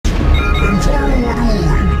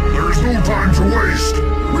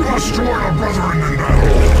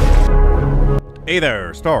Hey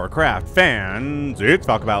there, StarCraft fans! It's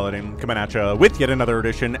Falcon Paladin coming at you with yet another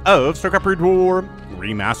edition of StarCraft Brood War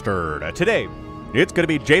Remastered. Today, it's going to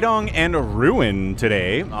be Jaedong and Ruin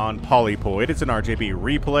today on Polypoid. It's an RJB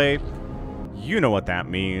replay. You know what that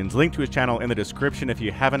means. Link to his channel in the description. If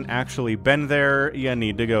you haven't actually been there, you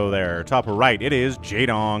need to go there. Top right, it is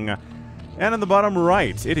Jaedong. And on the bottom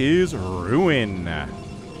right, it is Ruin.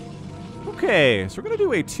 Okay, so we're going to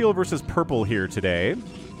do a teal versus purple here today.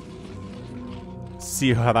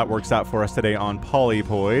 See how that works out for us today on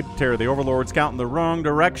Polypoid. Terror the Overlord scouting the wrong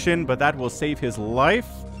direction, but that will save his life.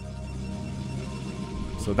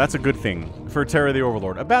 So that's a good thing for Terror the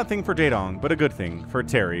Overlord. A bad thing for Jaedong, but a good thing for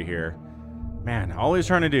Terry here. Man, all he's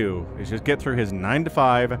trying to do is just get through his 9 to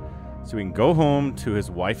 5 so he can go home to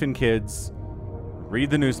his wife and kids,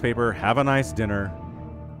 read the newspaper, have a nice dinner,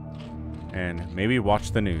 and maybe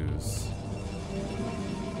watch the news.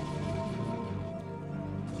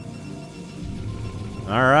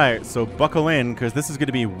 Alright, so buckle in, because this is going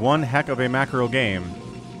to be one heck of a macro game.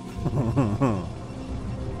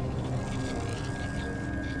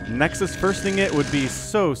 Nexus firsting it would be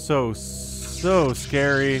so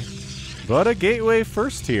scary. But a gateway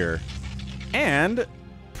first here. And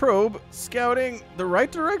probe scouting the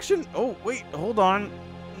right direction. Oh, wait, hold on.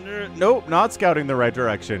 Nope, not scouting the right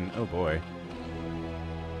direction. Oh, boy.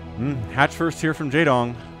 Hatch first here from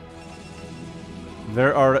Jaedong.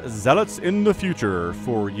 There are zealots in the future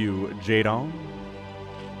for you, Jaedong.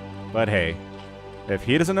 But hey, if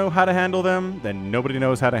he doesn't know how to handle them, then nobody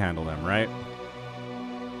knows how to handle them, right?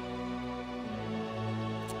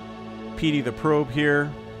 Petey the probe here.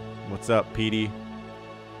 What's up, Petey?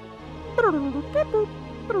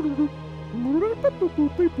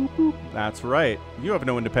 That's right. You have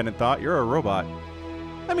no independent thought. You're a robot.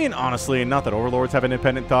 I mean, honestly, not that Overlords have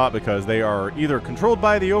independent thought, because they are either controlled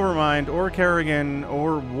by the Overmind or Kerrigan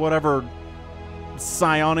or whatever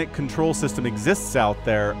psionic control system exists out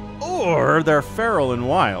there, or they're feral and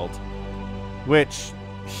wild. Which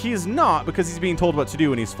he's not, because he's being told what to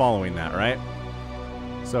do and he's following that, right?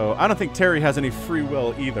 So I don't think Terry has any free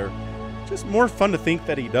will either. Just more fun to think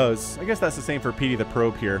that he does. I guess that's the same for Petey the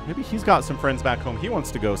Probe here. Maybe he's got some friends back home he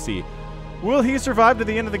wants to go see. Will he survive to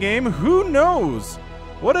the end of the game? Who knows?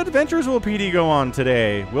 What adventures will Petey go on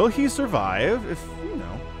today? Will he survive?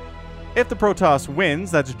 If the Protoss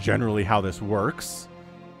wins, that's generally how this works.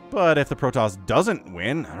 But if the Protoss doesn't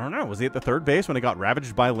win, I don't know. Was he at the third base when it got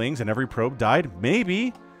ravaged by Lings and every probe died?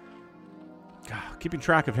 Maybe. God, keeping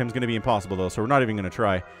track of him is going to be impossible, though, so we're not even going to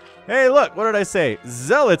try. Hey, look, what did I say?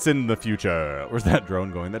 Zealots in the future. Where's that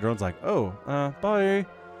drone going? That drone's like, oh, bye.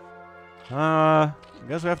 I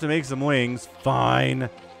guess we have to make some Lings. Fine.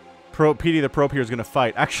 Petey the Probe here is going to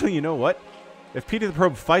fight. Actually, you know what? If Petey the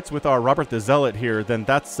Probe fights with our Robert the Zealot here, then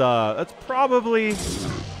that's probably...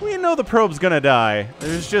 We know the Probe's going to die.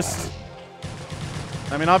 There's just...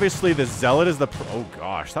 I mean, obviously the Zealot is the... Oh,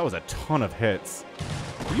 gosh, that was a ton of hits.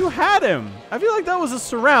 You had him! I feel like that was a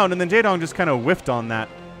surround, and then Jaedong just kind of whiffed on that.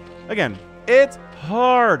 Again, it's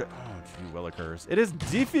hard. Oh, gee willikers. It is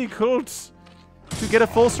difficult to get a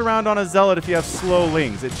full surround on a Zealot if you have slow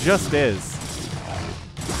Lings. It just is.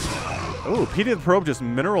 Oh, Petey the Probe just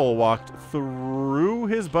mineral walked through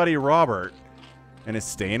his buddy Robert and is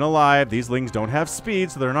staying alive. These Lings don't have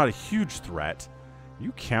speed, so they're not a huge threat. Are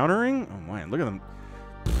you countering? Oh, man, look at them.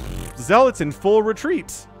 Zealots in full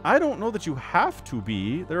retreat. I don't know that you have to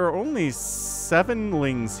be. There are only 7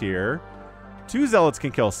 Lings here. 2 Zealots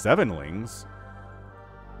can kill 7 Lings.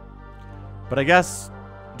 But I guess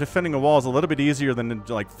defending a wall is a little bit easier than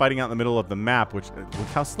like fighting out in the middle of the map, which look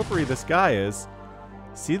how slippery this guy is.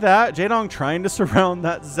 See that? Jaedong trying to surround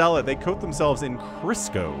that Zealot. They coat themselves in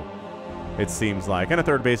Crisco, it seems like. And a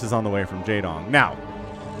third base is on the way from Jaedong. Now,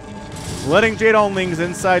 letting Jaedong Lings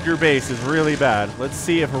inside your base is really bad. Let's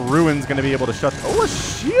see if Ruin's going to be able to shut... Oh, a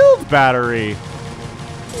shield battery!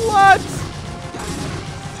 What?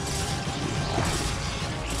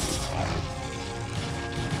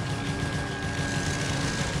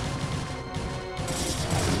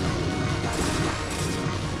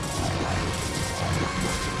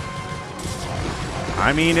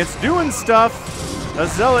 I mean, it's doing stuff. A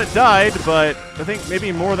Zealot died, but I think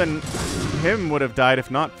maybe more than him would have died if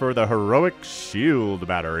not for the heroic shield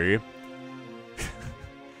battery.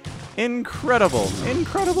 Incredible.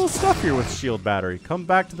 Incredible stuff here with shield battery. Come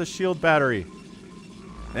back to the shield battery.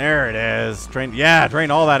 There it is. Drain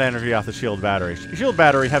all that energy off the shield battery. Shield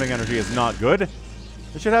battery having energy is not good.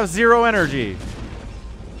 It should have 0 energy,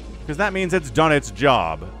 because that means it's done its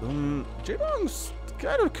job. Jaedong's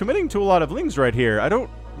kind of committing to a lot of Lings right here. I don't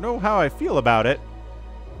know how I feel about it.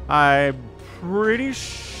 I'm pretty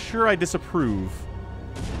sure I disapprove.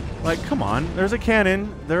 Like, come on. There's a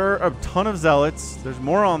cannon. There are a ton of zealots. There's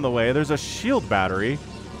more on the way. There's a shield battery.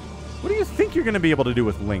 What do you think you're going to be able to do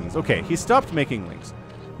with lings? Okay, he stopped making lings.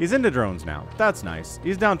 He's into drones now. That's nice.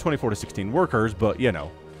 He's down 24 to 16 workers, but, you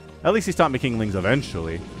know. At least he stopped making lings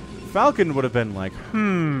eventually. Falcon would have been like,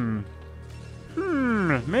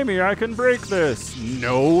 maybe I can break this.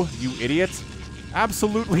 No, you idiot.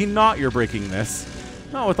 Absolutely not, you're breaking this.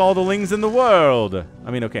 Not with all the lings in the world.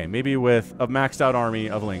 I mean, okay, maybe with a maxed out army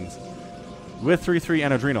of lings. With 3-3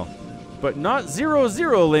 and adrenal. But not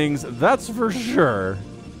 0-0 lings, that's for sure.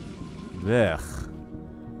 Ugh.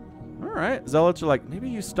 Alright, zealots are like, maybe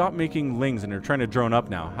you stop making lings and you're trying to drone up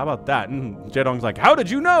now. How about that? And Jaedong's like, how did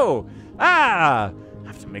you know? Ah! I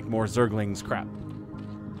have to make more zerglings. Crap.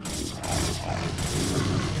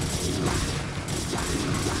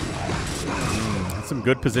 That's some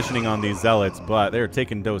good positioning on these zealots, but they're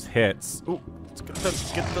taking those hits. Ooh, let's get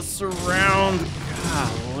the surround.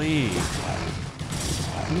 Golly.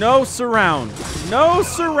 No surround. No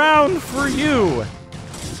surround for you.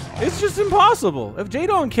 It's just impossible. If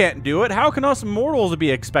Jaedong can't do it, how can us mortals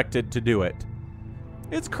be expected to do it?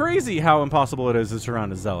 It's crazy how impossible it is to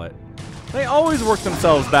surround a zealot. They always work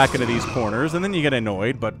themselves back into these corners, and then you get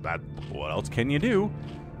annoyed, but what else can you do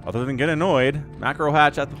other than get annoyed? Macro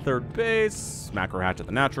hatch at the third base, macro hatch at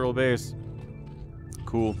the natural base.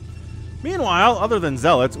 Cool. Meanwhile, other than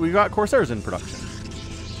zealots, we got Corsairs in production.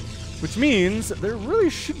 Which means there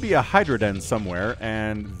really should be a Hydra Den somewhere,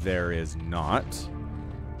 and there is not.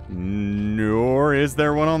 Nor is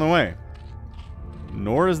there one on the way.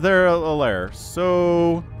 Nor is there a lair.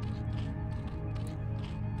 So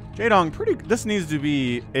Jaedong, this needs to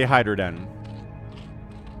be a Hydra Den.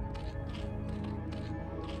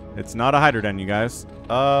 It's not a Hydra Den, you guys.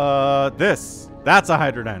 That's a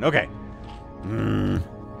Hydra Den. Okay. Man,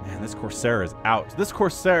 this Corsair is out. This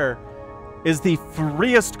Corsair is the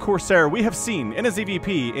freest Corsair we have seen in a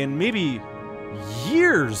ZVP in maybe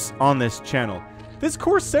years on this channel. This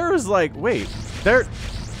Corsair is like, wait,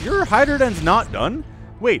 your Hydra Den's not done?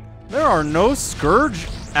 Wait, there are no Scourge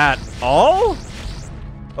at all?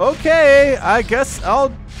 Okay, I guess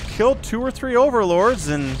I'll kill 2 or 3 Overlords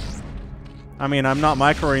and... I mean, I'm not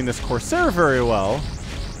microing this Corsair very well.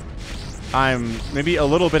 I'm maybe a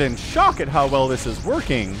little bit in shock at how well this is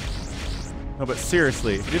working. No, but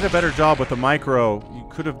seriously, if you did a better job with the micro, you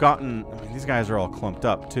could have gotten... I mean, these guys are all clumped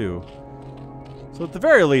up, too. So at the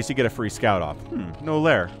very least, you get a free scout off. No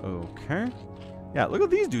lair. Okay. Yeah, look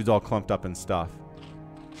at these dudes all clumped up and stuff.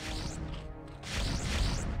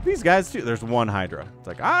 These guys, too. There's one Hydra. It's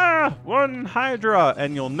like, one Hydra!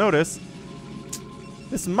 And you'll notice,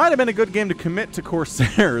 this might have been a good game to commit to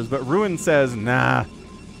Corsairs, but Ruin says, nah,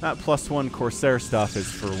 that +1 Corsair stuff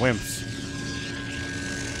is for wimps.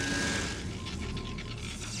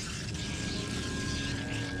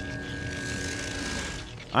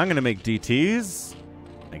 I'm going to make DTs,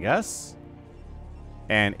 I guess,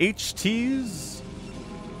 and HTs,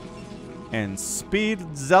 and speed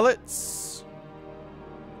zealots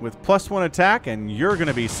with +1 attack, and you're going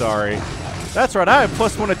to be sorry. That's right, I have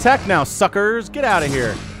 +1 attack now, suckers. Get out of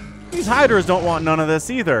here. These Hydras don't want none of this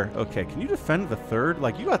either. Okay, can you defend the third?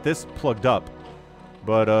 Like, you got this plugged up.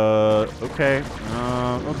 But, okay.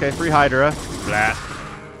 Okay, free Hydra. Blah.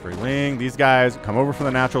 Free Ling. These guys come over from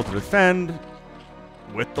the natural to defend.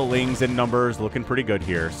 With the Lings in numbers, looking pretty good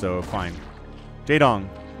here, so fine. Jaedong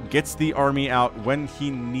gets the army out when he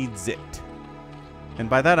needs it. And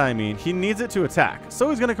by that I mean, he needs it to attack. So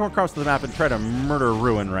he's going to come across the map and try to murder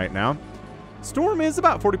Ruin right now. Storm is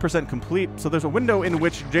about 40% complete, so there's a window in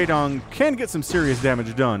which Jaedong can get some serious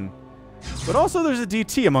damage done. But also there's a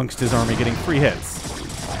DT amongst his army getting free hits.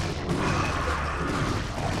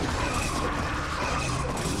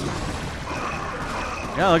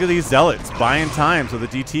 Yeah, look at these zealots buying time so the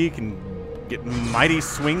DT can get mighty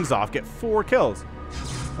swings off, get 4 kills.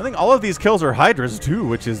 I think all of these kills are Hydras too,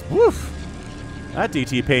 which is woof. That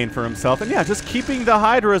DT paying for himself. And yeah, just keeping the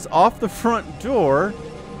Hydras off the front door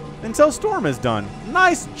until Storm is done.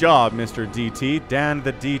 Nice job, Mr. DT. Dan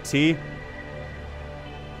the DT.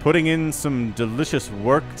 Putting in some delicious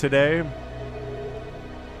work today.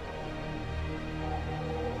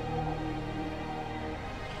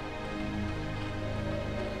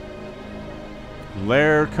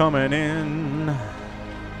 Lair coming in.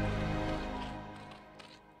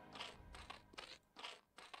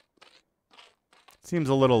 Seems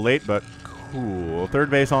a little late, but cool.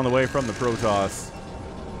 Third base on the way from the Protoss.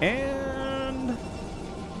 And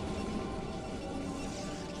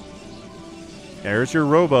there's your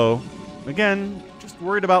Robo. Again, just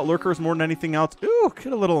worried about lurkers more than anything else. Ooh,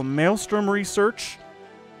 get a little Maelstrom research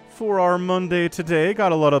for our Monday today.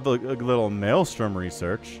 Got a lot of little Maelstrom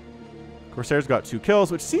research. Corsair's got 2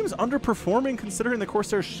 kills, which seems underperforming considering the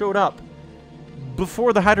Corsair showed up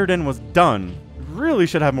before the Hydra Den was done. Really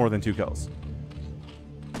should have more than 2 kills.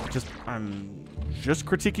 I'm just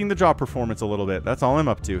critiquing the job performance a little bit. That's all I'm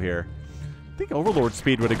up to here. I think Overlord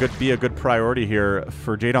speed would be a good priority here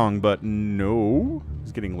for Jaedong, but no.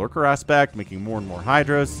 He's getting Lurker aspect, making more and more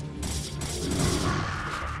Hydras.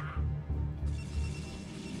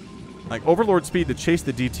 Like, Overlord speed to chase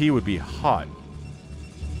the DT would be hot.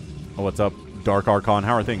 Oh, what's up, Dark Archon?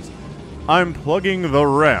 How are things? I'm plugging the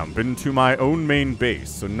ramp into my own main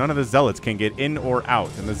base, so none of the Zealots can get in or out.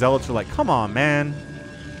 And the Zealots are like, come on, man.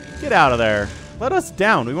 Get out of there. Let us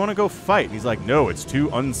down. We want to go fight. And he's like, no, it's too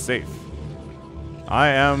unsafe. I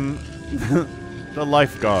am the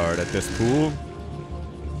lifeguard at this pool.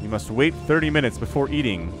 You must wait 30 minutes before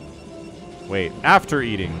eating. Wait, after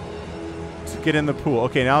eating. To get in the pool.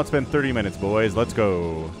 Okay, now it's been 30 minutes, boys. Let's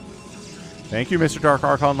go. Thank you, Mr. Dark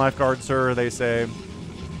Archon Lifeguard, sir, they say.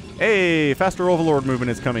 Hey, faster Overlord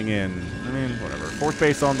movement is coming in. I mean, whatever. 4th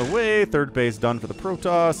base on the way. 3rd base done for the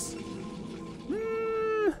Protoss.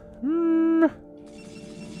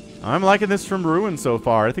 I'm liking this from Ruin so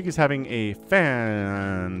far. I think he's having a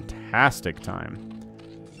fantastic time.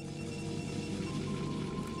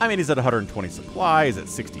 I mean, he's at 120 supply. He's at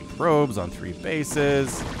 60 probes on 3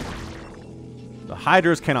 bases. The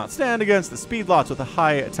Hydras cannot stand against the Speedlots with a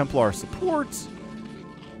high Templar support.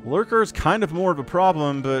 Lurker's kind of more of a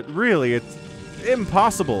problem, but really, it's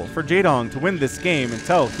impossible for Jaedong to win this game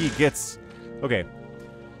until he gets... Okay.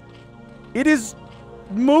 It is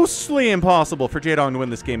mostly impossible for Jaedong to win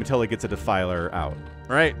this game until he gets a Defiler out,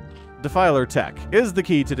 right? Defiler tech is the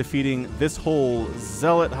key to defeating this whole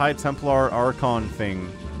Zealot High Templar Archon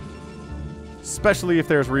thing. Especially if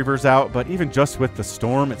there's Reavers out, but even just with the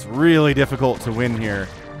Storm, it's really difficult to win here.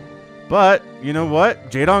 But, you know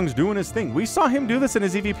what? Jaedong's doing his thing. We saw him do this in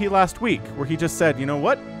his EVP last week, where he just said, you know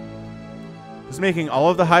what? He's making all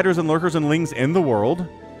of the Hydras and Lurkers and Lings in the world.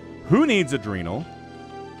 Who needs Adrenal?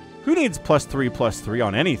 Who needs +3/+3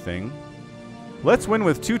 on anything? Let's win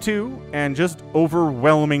with 2-2 and just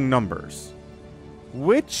overwhelming numbers.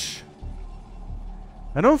 Which,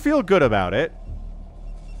 I don't feel good about it.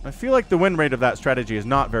 I feel like the win rate of that strategy is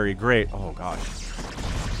not very great. Oh, gosh.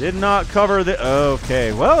 Did not cover the...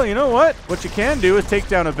 Okay, well, you know what? What you can do is take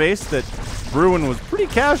down a base that Bruin was pretty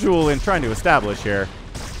casual in trying to establish here.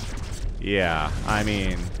 Yeah, I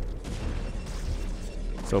mean...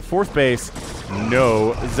 So, 4th base,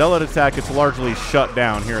 no. Zealot attack gets largely shut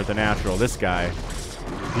down here at the Natural. This guy,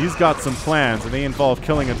 he's got some plans, and they involve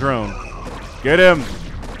killing a drone. Get him!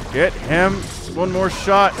 Get him! One more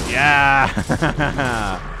shot. Yeah!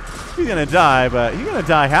 He's gonna die, but he's gonna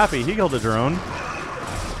die happy. He killed a drone.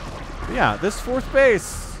 Yeah, this 4th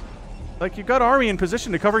base, like, you got army in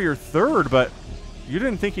position to cover your 3rd, but you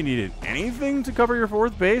didn't think you needed anything to cover your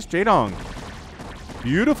 4th base? Jaedong,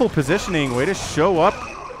 beautiful positioning, way to show up,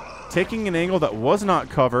 taking an angle that was not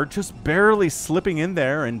covered, just barely slipping in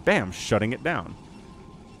there, and bam, shutting it down.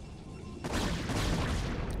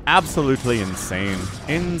 Absolutely insane.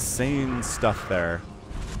 Insane stuff there.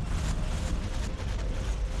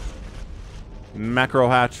 Macro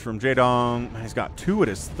hatch from Jaedong. He's got 2 at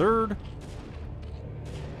his 3rd.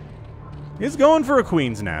 He's going for a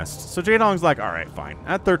Queen's Nest. So Jaedong's like, alright, fine.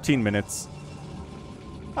 At 13 minutes,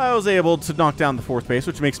 I was able to knock down the 4th base,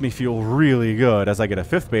 which makes me feel really good as I get a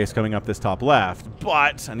 5th base coming up this top left.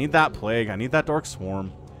 But I need that Plague. I need that Dark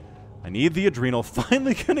Swarm. I need the Adrenal.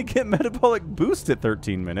 Finally gonna get Metabolic Boost at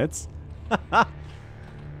 13 minutes.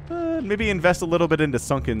 Maybe invest a little bit into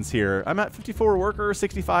Sunkens here. I'm at 54 worker.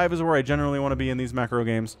 65 is where I generally want to be in these macro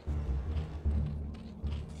games.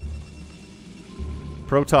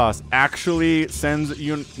 Protoss actually sends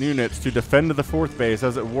units to defend the 4th base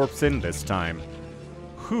as it warps in this time.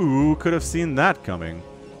 Who could have seen that coming?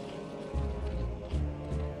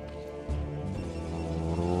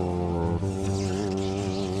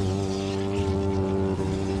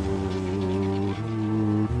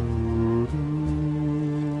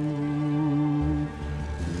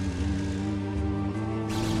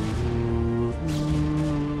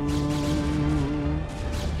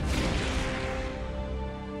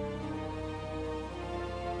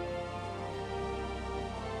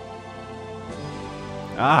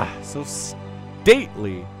 Ah, so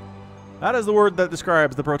stately. That is the word that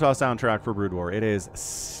describes the Protoss soundtrack for Brood War. It is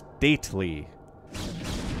stately.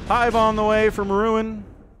 Hive on the way from Ruin.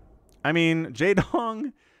 I mean,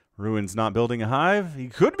 Jaedong. Ruin's not building a hive. He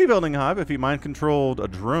could be building a hive if he mind-controlled a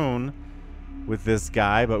drone with this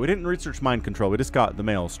guy, but we didn't research mind control. We just got the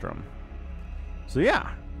Maelstrom. So,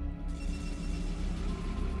 yeah.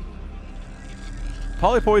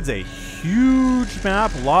 Polypoid's a huge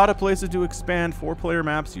map. A lot of places to expand. 4-player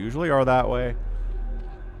maps usually are that way.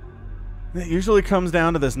 It usually comes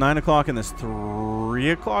down to this 9 o'clock and this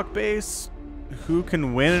 3 o'clock base. Who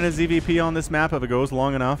can win in a ZVP on this map if it goes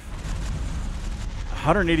long enough?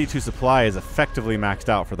 182 supply is effectively maxed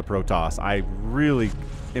out for the Protoss. I really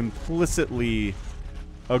implicitly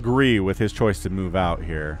agree with his choice to move out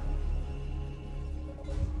here.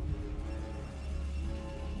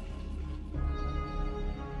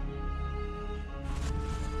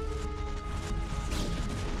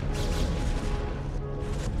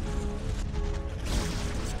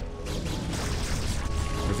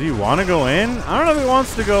 Does he want to go in? I don't know if he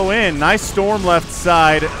wants to go in. Nice storm left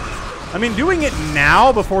side. I mean, doing it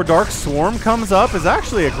now before Dark Swarm comes up is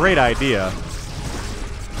actually a great idea.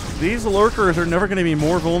 These lurkers are never going to be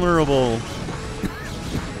more vulnerable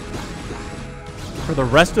for the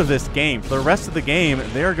rest of this game. For the rest of the game,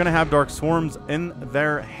 they're going to have Dark Swarms in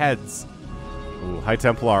their heads. Ooh, High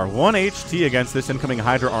Templar. 1 HT against this incoming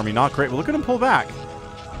Hydra army. Not great. But look at him pull back.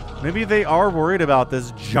 Maybe they are worried about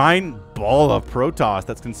this giant ball of Protoss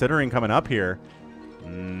that's considering coming up here.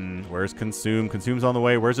 Where's Consume? Consume's on the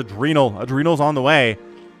way. Where's Adrenal? Adrenal's on the way.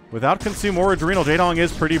 Without Consume or Adrenal, Jaedong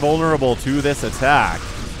is pretty vulnerable to this attack.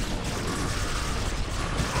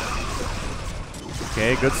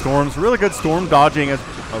 Okay, good storms. Really good storm dodging.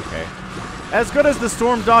 Okay. As good as the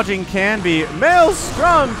storm dodging can be.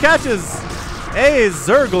 Maelstrom catches a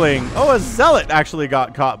Zergling. Oh, a Zealot actually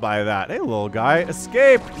got caught by that. Hey, little guy.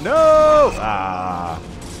 Escaped. No!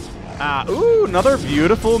 Ooh, another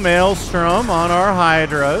beautiful Maelstrom on our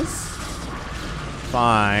Hydras.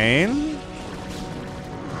 Fine.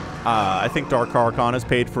 I think Dark Archon has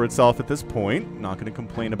paid for itself at this point. Not going to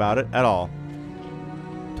complain about it at all.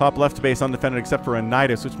 Top left base undefended except for a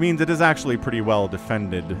Nidus, which means it is actually pretty well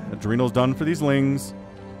defended. Adrenal's done for these Lings.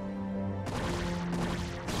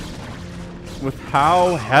 With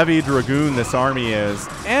how heavy Dragoon this army is,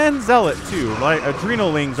 and Zealot too. Like,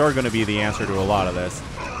 Adrenal Lings are going to be the answer to a lot of this.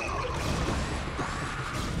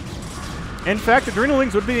 In fact, Adrenal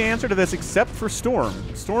Lings would be the answer to this except for Storm.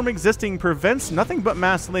 Storm existing prevents nothing but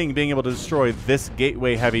Mass Ling being able to destroy this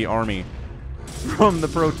gateway-heavy army from the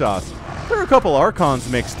Protoss. There are a couple Archons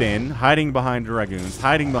mixed in, hiding behind Dragoons,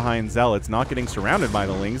 hiding behind Zealots, not getting surrounded by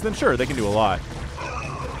the Lings, then sure, they can do a lot.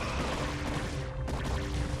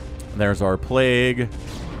 There's our Plague.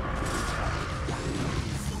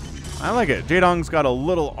 I like it. Jaedong's got a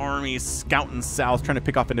little army scouting south, trying to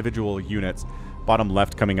pick off individual units. Bottom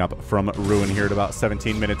left coming up from Ruin here at about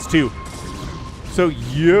 17 minutes too. So,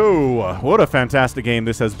 yo, what a fantastic game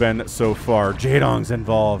this has been so far. Jaedong's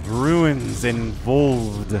involved. Ruin's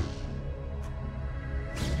involved.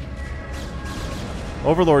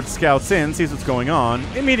 Overlord scouts in, sees what's going on,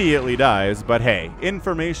 immediately dies. But hey,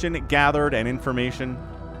 information gathered and information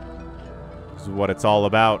is what it's all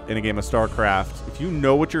about in a game of StarCraft. If you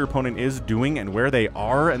know what your opponent is doing and where they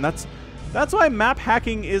are, and that's why map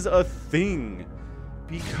hacking is a thing.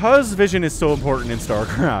 Because vision is so important in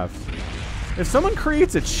StarCraft. If someone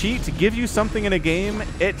creates a cheat to give you something in a game,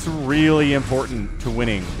 it's really important to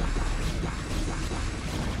winning.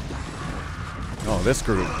 Oh, this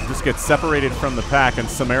group just gets separated from the pack and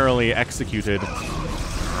summarily executed.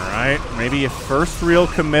 Alright, maybe a first real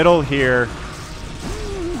committal here.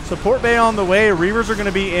 Support bay on the way. Reavers are going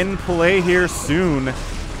to be in play here soon.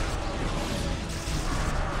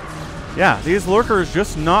 Yeah, these lurkers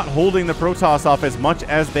just not holding the Protoss off as much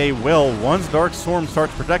as they will once Dark Storm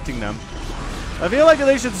starts protecting them. I feel like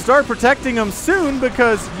they should start protecting them soon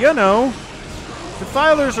because, you know,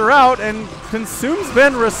 Defilers are out and Consume's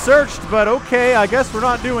been researched, but okay, I guess we're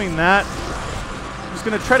not doing that. I'm just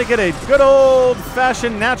going to try to get a good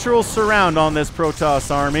old-fashioned natural surround on this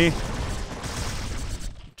Protoss army.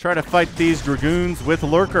 Try to fight these Dragoons with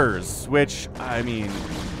lurkers, which, I mean...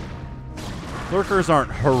 Lurkers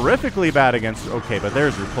aren't horrifically bad against... Okay, but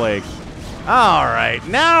there's your Plague. Alright,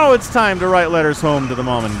 now it's time to write letters home to the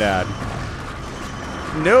mom and dad.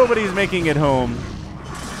 Nobody's making it home.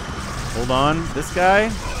 Hold on. This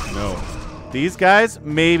guy? No. These guys?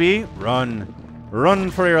 Maybe. Run.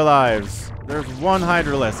 Run for your lives. There's one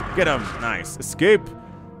Hydra less. Get him. Nice. Escape.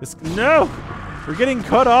 No! We're getting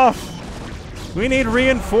cut off. We need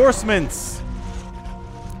reinforcements.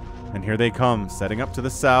 And here they come, setting up to the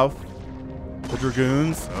south. The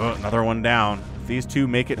Dragoons. Oh, another one down. If these two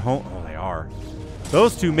make it home. Oh, they are.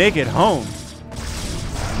 Those two make it home.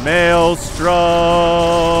 Maelstrom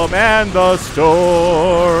and the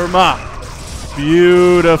Storm.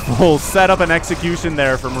 Beautiful setup and execution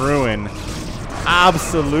there from Ruin.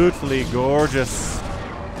 Absolutely gorgeous.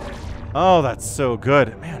 Oh, that's so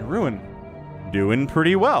good. Man, Ruin doing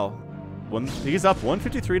pretty well. He's up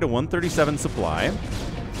 153 to 137 supply.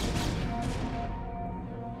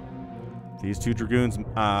 These two Dragoons,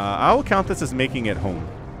 I'll count this as making it home.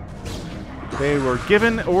 They were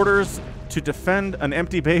given orders to defend an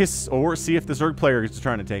empty base or see if the Zerg player is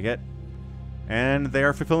trying to take it. And they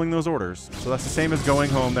are fulfilling those orders. So that's the same as going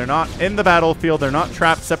home. They're not in the battlefield. They're not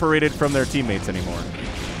trapped, separated from their teammates anymore.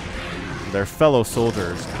 Their fellow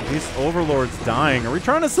soldiers. These overlords dying. Are we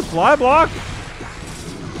trying to supply block?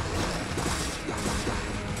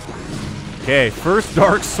 Okay, first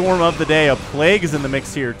Dark Swarm of the day. A Plague is in the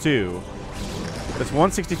mix here, too. But it's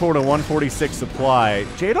 164 to 146 supply.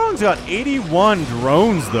 Jaedong's got 81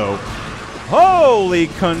 drones, though. Holy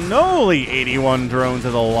cannoli! 81 drones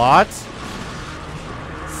is a lot.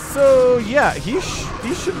 So, yeah, he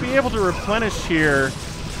should be able to replenish here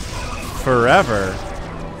forever.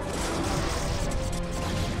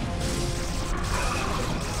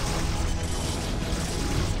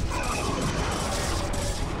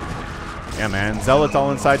 Yeah, man. Zealots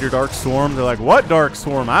all inside your Dark Swarm. They're like, what Dark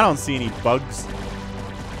Swarm? I don't see any bugs.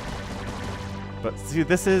 But see,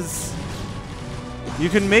 this is... You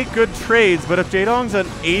can make good trades, but if Jaedong's at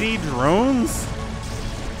 80 drones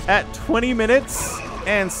at 20 minutes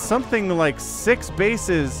and something like 6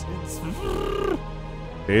 bases,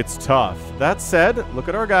 it's tough. That said, look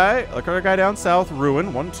at our guy. Look at our guy down south.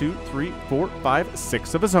 Ruin. 1, 2, 3, 4, 5,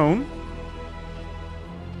 6 of his own.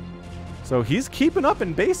 So he's keeping up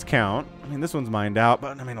in base count. I mean, this one's mined out,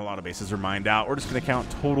 but I mean, a lot of bases are mined out. We're just going to count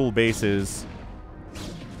total bases.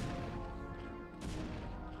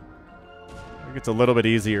 I think it's a little bit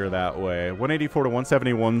easier that way. 184 to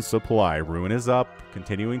 171 supply. Ruin is up,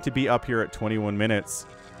 continuing to be up here at 21 minutes.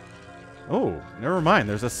 Oh, never mind.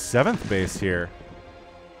 There's a 7th base here.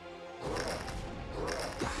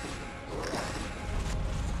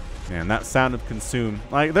 Man, that sound of consume.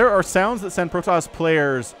 Like, there are sounds that send Protoss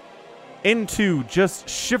players into just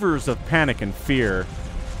shivers of panic and fear.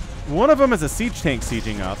 One of them is a siege tank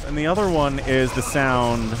sieging up, and the other one is the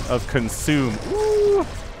sound of consume. Ooh,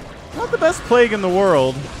 not the best plague in the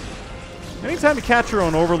world. Anytime you catch your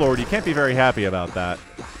own overlord, you can't be very happy about that.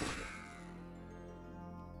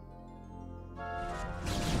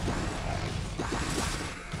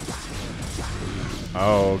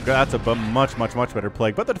 Oh, that's a much, much, much better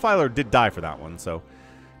plague. But the Defiler did die for that one, so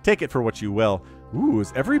take it for what you will. Ooh,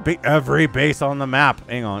 is every base on the map?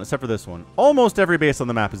 Hang on, except for this one. Almost every base on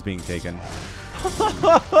the map is being taken.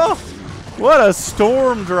 What a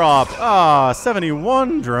storm drop. Ah,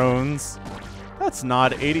 71 drones. That's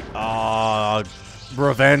not 80. Ah,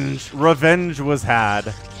 revenge. Revenge was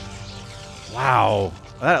had. Wow.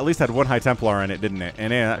 That at least had one High Templar in it, didn't it?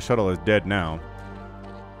 And that shuttle is dead now.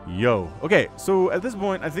 Yo. Okay, so at this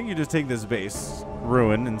point, I think you just take this base,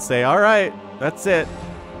 Ruin, and say, all right, that's it.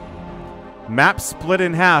 Map split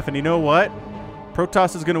in half, and you know what?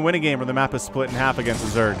 Protoss is going to win a game where the map is split in half against the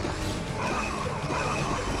Zerg.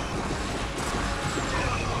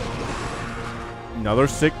 Another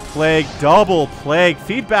sick plague, double plague.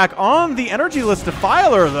 Feedback on the energy-less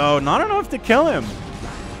Defiler, though. Not enough to kill him.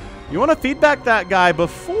 You want to feedback that guy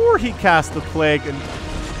before he casts the plague.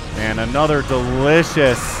 And another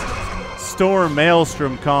delicious Storm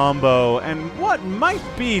Maelstrom combo. And what might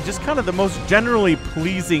be just kind of the most generally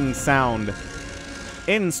pleasing sound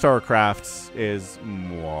in StarCraft is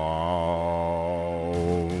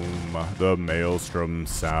the Maelstrom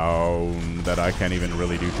sound that I can't even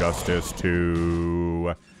really do justice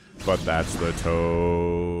to. But that's the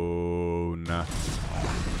tone.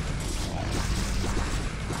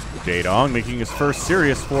 Jaedong making his first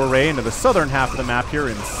serious foray into the southern half of the map here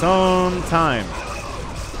in some time.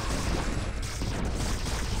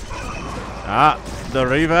 Ah, the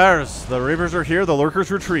Reavers. The Reavers are here. The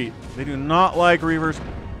Lurkers retreat. They do not like Reavers.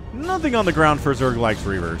 Nothing on the ground for Zerg likes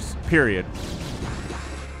Reavers. Period.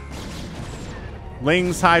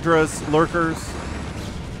 Lings, Hydras, Lurkers,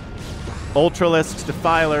 Ultralisks,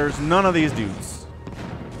 Defilers, none of these dudes.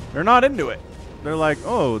 They're not into it. They're like,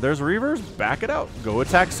 oh, there's Reavers? Back it out. Go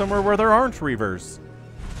attack somewhere where there aren't Reavers.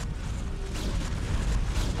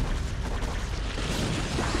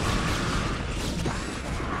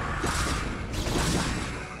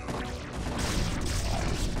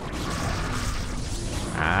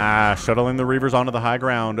 Ah, shuttling the Reavers onto the high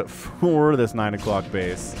ground for this 9 o'clock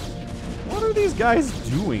base. What are these guys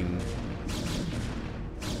doing?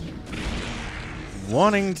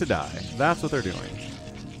 Wanting to die. That's what they're doing.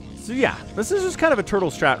 So yeah, this is just kind of a turtle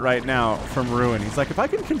strat right now from Ruin. He's like, if I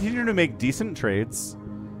can continue to make decent trades,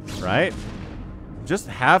 right? Just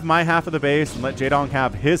have my half of the base and let Jaedong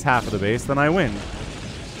have his half of the base, then I win.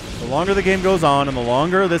 The longer the game goes on and the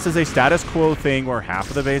longer this is a status quo thing where half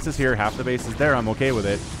of the base is here, half the base is there, I'm okay with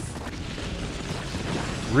it.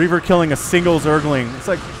 Reaver killing a single Zergling. It's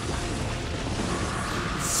like,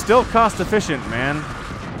 still cost efficient, man.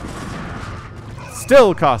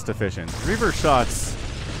 Still cost efficient. Reaver shots,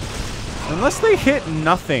 unless they hit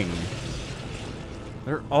nothing,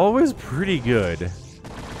 they're always pretty good.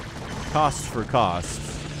 Cost for cost.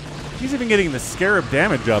 He's even getting the Scarab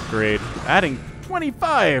damage upgrade, adding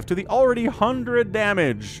 25 to the already 100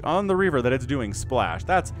 damage on the Reaver that it's doing splash.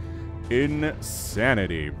 That's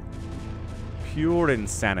insanity. Pure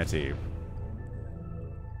insanity.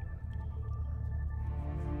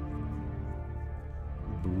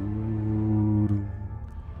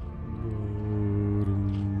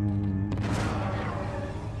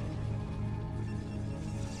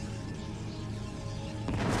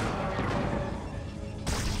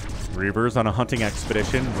 Reavers on a hunting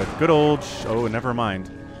expedition with good old... oh, never mind.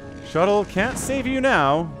 Shuttle can't save you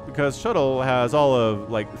now because Shuttle has all of,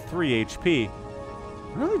 like, 3 HP. You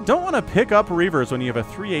really don't want to pick up Reavers when you have a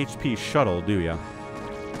 3 HP Shuttle, do you?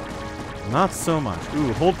 Not so much.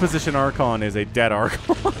 Ooh, hold position Archon is a dead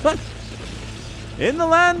Archon. In the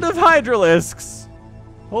land of Hydralisks!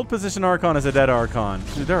 Hold position Archon is a dead Archon.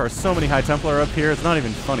 Dude, there are so many High Templar up here, it's not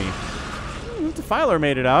even funny. Defiler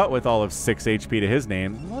made it out with all of 6 HP to his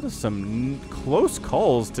name. A lot of some close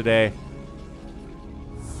calls today.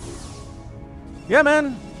 Yeah,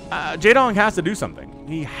 man. Jaedong has to do something.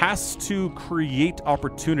 He has to create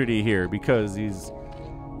opportunity here because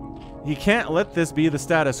he can't let this be the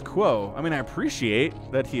status quo. I mean, I appreciate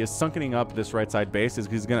that he is sunkening up this right side base because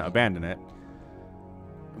he's going to abandon it.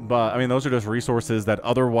 But, I mean, those are just resources that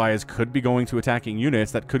otherwise could be going to attacking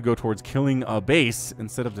units that could go towards killing a base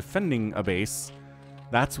instead of defending a base.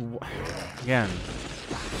 That's, again,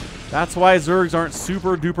 that's why Zergs aren't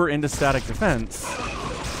super duper into static defense.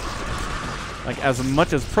 Like, as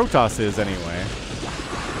much as Protoss is, anyway.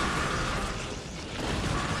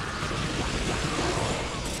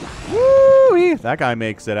 Woo-wee! That guy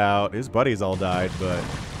makes it out. His buddies all died, but...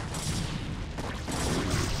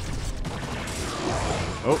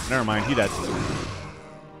 oh, never mind. He dead.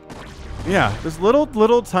 Yeah, this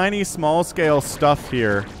little, tiny, small-scale stuff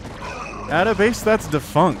here at a base that's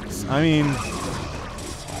defunct. I mean...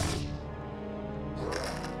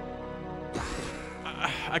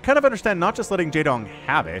 I kind of understand not just letting Jaedong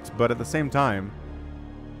have it, but at the same time,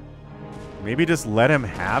 maybe just let him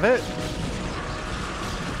have it?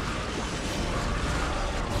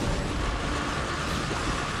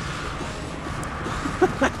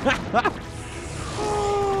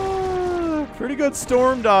 Pretty good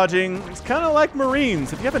storm dodging. It's kind of like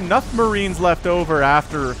Marines. If you have enough Marines left over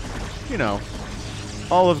after, you know,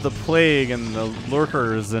 all of the plague and the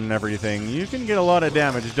lurkers and everything, you can get a lot of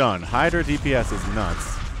damage done. Hydra DPS is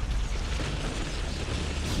nuts.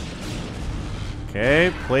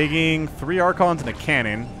 Okay, plaguing 3 Archons and a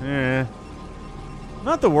cannon.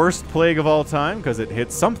 Not the worst plague of all time because it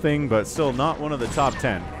hits something, but still not one of the top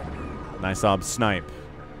 10. Nice ob snipe.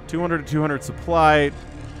 200 to 200 supply.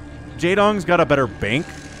 Jaedong's got a better bank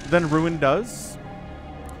than Ruin does.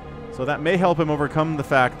 So that may help him overcome the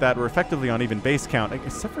fact that we're effectively on even base count.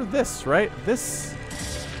 Except for this, right? This...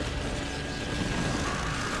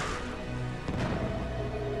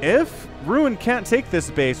 if Ruin can't take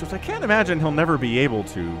this base, which I can't imagine he'll never be able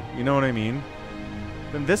to, you know what I mean?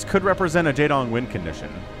 Then this could represent a Jaedong win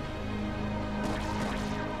condition.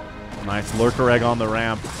 Nice lurker egg on the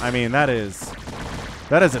ramp. I mean, that is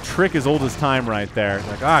a trick as old as time right there.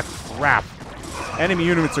 Like, ah, crap. Enemy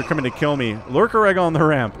units are coming to kill me. Lurker egg on the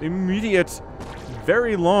ramp. Immediate,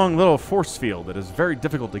 very long little force field that is very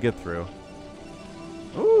difficult to get through.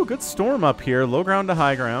 Ooh, good storm up here. Low ground to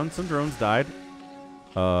high ground. Some drones died.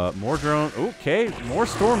 More drone. Okay, more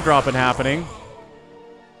storm dropping happening.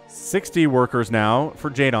 60 workers now for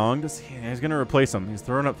Jaedong. He's going to replace them. He's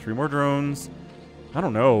throwing up 3 more drones. I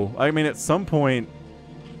don't know. I mean, at some point,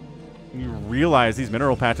 you realize these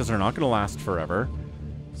mineral patches are not going to last forever.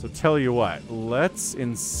 So tell you what, let's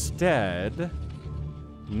instead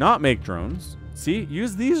not make drones. See,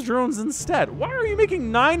 use these drones instead. Why are you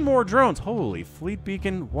making 9 more drones? Holy fleet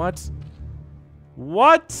beacon, what?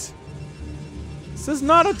 What? This is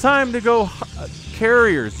not a time to go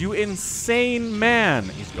carriers, you insane man.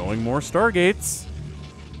 He's going more Stargates.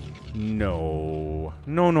 No.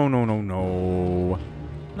 No, no, no, no, no.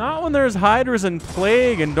 Not when there's Hydras and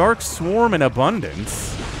Plague and Dark Swarm in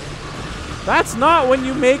abundance. That's not when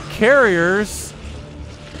you make carriers.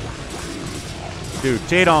 Dude,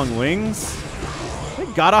 Jaedong Wings. They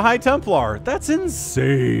got a High Templar. That's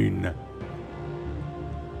insane.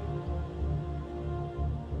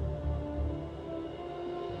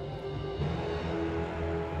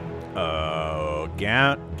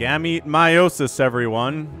 Gamete meiosis,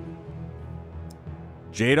 everyone.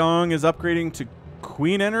 Jaedong is upgrading to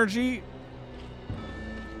Queen Energy.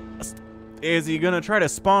 Is he going to try to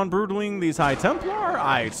spawn Broodling these High Templar?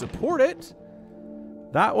 I support it.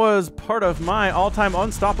 That was part of my all-time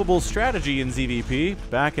unstoppable strategy in ZVP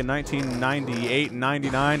back in 1998 and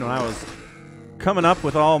 99 when I was coming up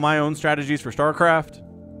with all my own strategies for StarCraft.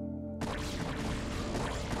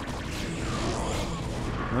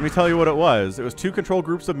 Let me tell you what it was. It was 2 control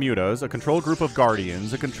groups of Mutas, a control group of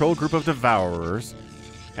Guardians, a control group of Devourers,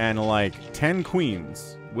 and like 10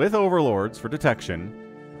 Queens with Overlords for detection.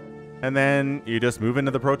 And then you just move into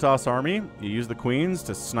the Protoss army, you use the Queens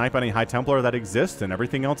to snipe any High Templar that exists, and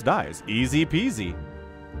everything else dies. Easy peasy.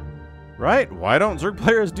 Right? Why don't Zerg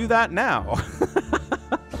players do that now?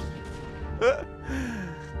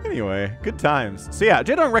 Anyway, good times. So yeah,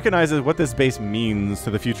 Jaedong recognizes what this base means to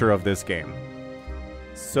the future of this game.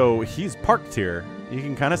 So he's parked here. He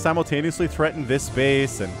can kind of simultaneously threaten this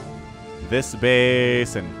base, and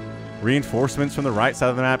reinforcements from the right side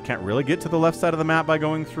of the map can't really get to the left side of the map by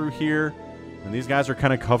going through here. And these guys are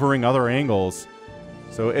kind of covering other angles.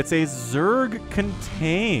 So it's a Zerg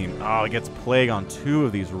contain. Oh, it gets plague on 2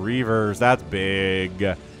 of these Reavers. That's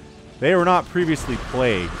big. They were not previously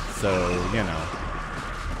plagued, so, you know.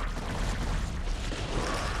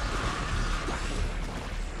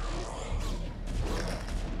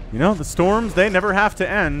 You know, the storms, they never have to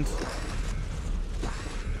end.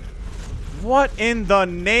 What in the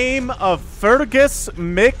name of Fergus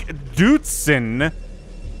McDootson?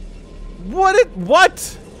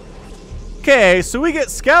 What? Okay, so we get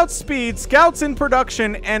scout speed, scouts in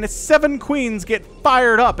production, and 7 Queens get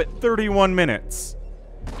fired up at 31 minutes.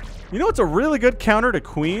 You know what's a really good counter to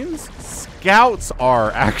Queens? Scouts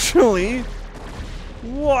are, actually.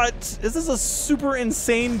 What? Is this a super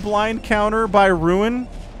insane blind counter by Ruin?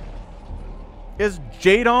 Is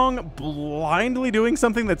Jaedong blindly doing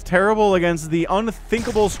something that's terrible against the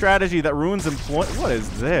unthinkable strategy that Ruin's employ? What is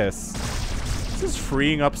this? This is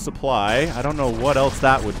freeing up supply. I don't know what else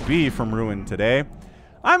that would be from Ruin today.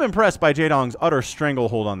 I'm impressed by Jaedong's utter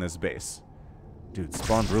stranglehold on this base. Dude,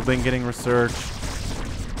 spawn Broodling getting researched.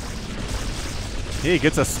 He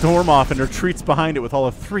gets a storm off and retreats behind it with all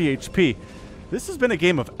of 3 HP. This has been a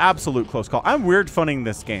game of absolute close call. I'm weird funning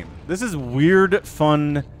this game. This is weird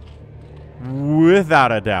fun.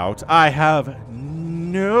 Without a doubt. I have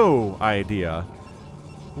no idea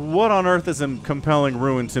what on earth is compelling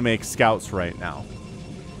Ruin to make scouts right now.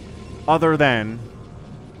 Other than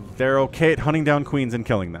they're okay at hunting down Queens and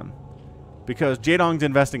killing them. Because Jaedong's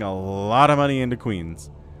investing a lot of money into Queens.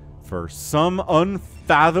 For some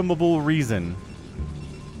unfathomable reason.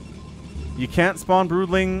 You can't spawn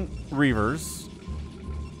Broodling Reavers.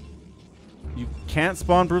 You can't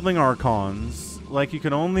spawn Broodling Archons. Like, you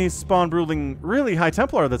can only spawn Broodling really High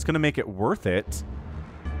Templar that's going to make it worth it.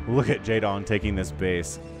 Look at Jaedong taking this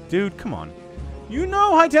base. Dude, come on. You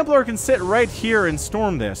know High Templar can sit right here and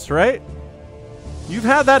storm this, right? You've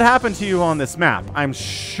had that happen to you on this map, I'm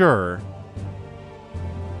sure.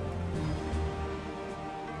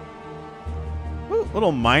 Ooh,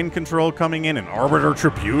 little mind control coming in, and Arbiter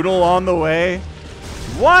Tribunal on the way.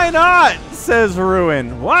 Why not, says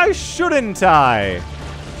Ruin. Why shouldn't I?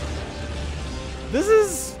 This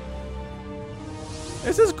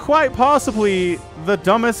is quite possibly the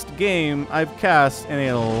dumbest game I've cast in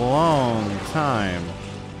a long time.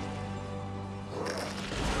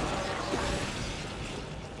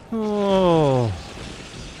 Oh.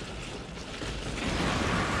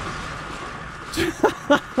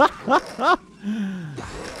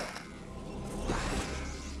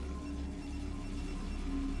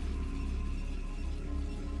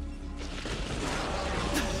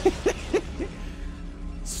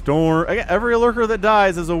 Storm. Again, every lurker that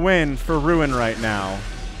dies is a win for Ruin right now.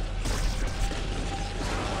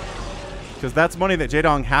 Because that's money that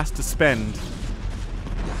Jaedong has to spend.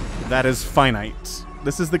 That is finite.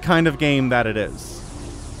 This is the kind of game that it is.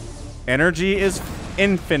 Energy is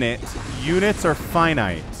infinite. Units are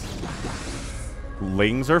finite.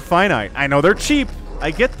 Lings are finite. I know they're cheap. I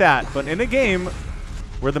get that. But in a game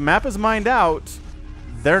where the map is mined out,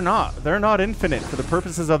 they're not. They're not infinite for the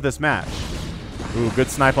purposes of this match. Ooh, good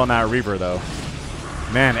snipe on that Reaver, though.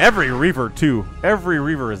 Man, every Reaver, too. Every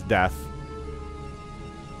Reaver is death.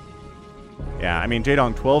 Yeah, I mean,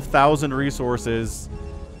 Jaedong, 12,000 resources.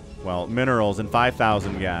 Well, minerals and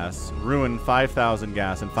 5,000 gas. Ruin, 5,000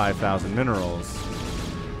 gas and 5,000 minerals.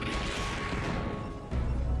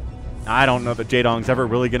 I don't know that Jaedong's ever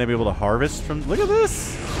really going to be able to harvest from... Look at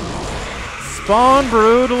this! Spawn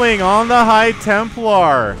Broodling on the High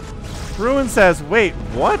Templar. Ruin says, wait,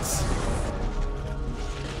 what?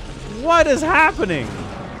 What is happening?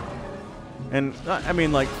 And, I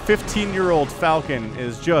mean, like, 15-year-old Falcon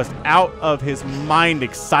is just out of his mind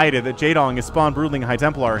excited that Jaedong is spawn brooding High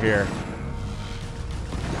Templar here.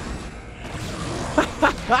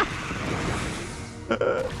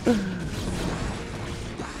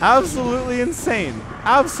 Absolutely insane.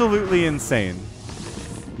 Absolutely insane.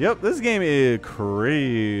 Yep, this game is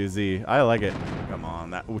crazy. I like it. Come on,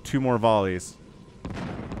 that 2 more volleys.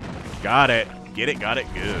 Got it. Get it, got it,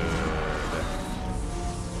 good.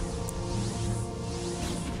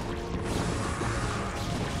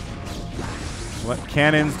 Let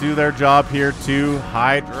cannons do their job here too.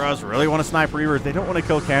 Hydras really want to snipe Reavers. They don't want to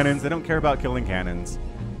kill cannons. They don't care about killing cannons.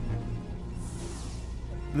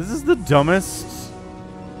 This is the dumbest.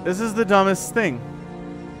 This is the dumbest thing.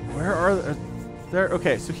 Where are there?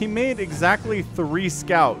 Okay, so he made exactly 3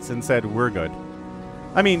 scouts and said we're good.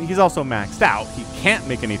 I mean, he's also maxed out. He can't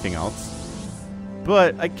make anything else.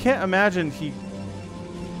 But I can't imagine he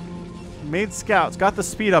made scouts, got the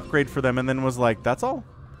speed upgrade for them, and then was like, that's all?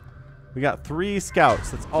 We got 3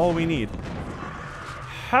 scouts. That's all we need.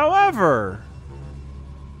 However,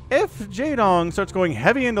 if Jaedong starts going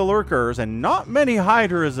heavy into lurkers and not many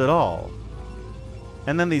hydras at all,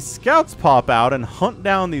 and then these scouts pop out and hunt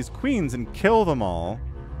down these queens and kill them all,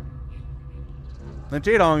 then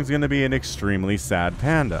Jaedong's going to be an extremely sad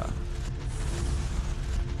panda.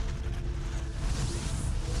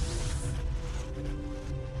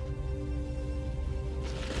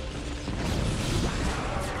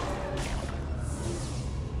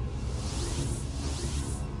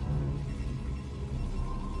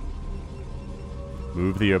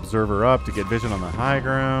 Move the observer up to get vision on the high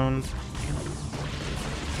ground.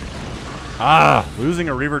 Ah, losing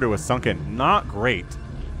a Reaver to a Sunken. Not great.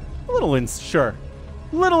 A little sure.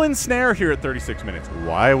 Little ensnare here at 36 minutes.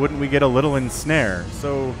 Why wouldn't we get a little ensnare?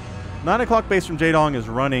 So, 9 o'clock base from Jaedong is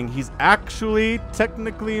running. He's actually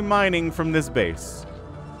technically mining from this base,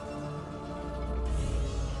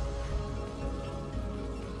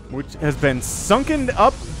 which has been sunkened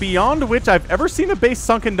up beyond which I've ever seen a base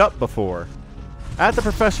sunkened up before. At the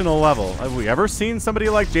professional level, have we ever seen somebody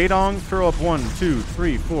like Jaedong throw up 1, 2,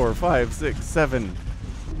 3, 4, 5, 6, 7,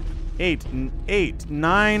 8,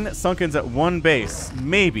 9 sunkens at one base?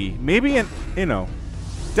 Maybe in, you know,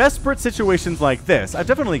 desperate situations like this. I've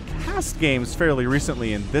definitely cast games fairly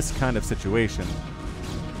recently in this kind of situation.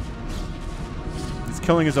 He's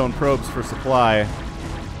killing his own probes for supply.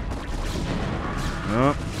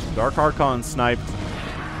 Oh, Dark Archon sniped.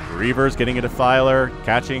 Reavers getting a Defiler,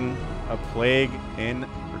 catching a Plague in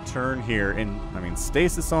return here. And, I mean,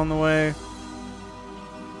 Stasis on the way.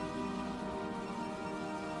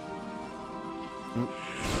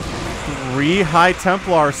 3 High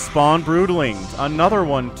Templar spawn broodlings. Another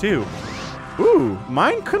one, too. Ooh,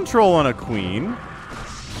 mind control on a queen.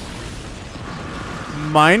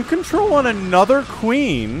 Mind control on another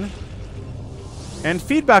queen. And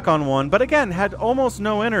feedback on one, but again, had almost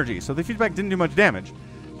no energy, so the feedback didn't do much damage.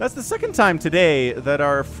 That's the second time today that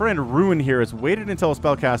our friend Ruin here has waited until a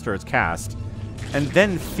spellcaster is cast and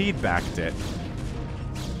then feedbacked it.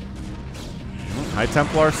 High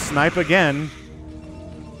Templar snipe again.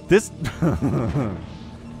 This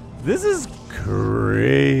this is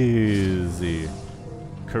crazy.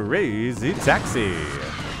 Crazy taxi.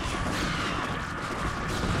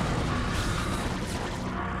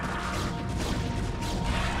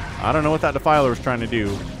 I don't know what that Defiler was trying to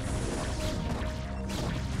do.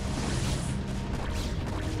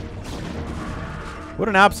 What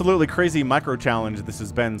an absolutely crazy micro-challenge this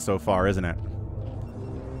has been so far, isn't it?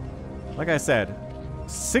 Like I said,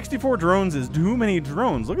 64 drones is too many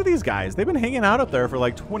drones. Look at these guys. They've been hanging out up there for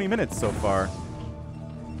like 20 minutes so far.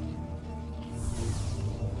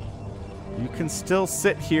 You can still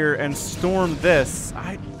sit here and storm this.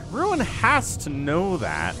 Ruin has to know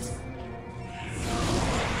that.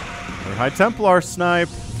 Their High Templar snipe.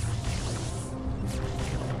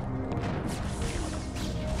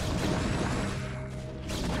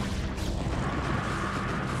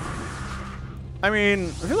 I mean,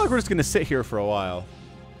 I feel like we're just going to sit here for a while.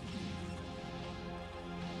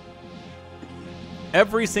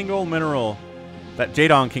 Every single mineral that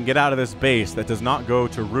Jaedong can get out of this base that does not go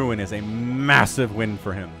to Ruin is a massive win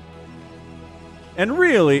for him. And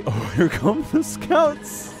really, oh, here come the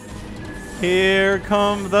scouts. Here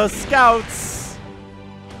come the scouts.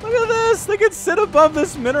 Look at this. They could sit above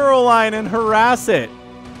this mineral line and harass it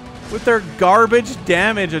with their garbage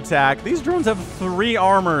damage attack. These drones have 3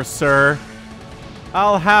 armor, sir.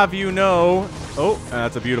 I'll have you know. Oh,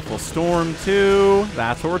 that's a beautiful storm, too.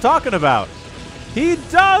 That's what we're talking about. He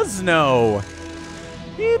does know.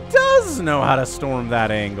 He does know how to storm that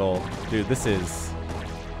angle. Dude, this is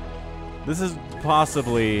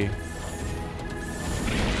possibly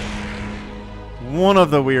one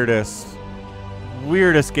of the weirdest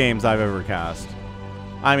games I've ever cast.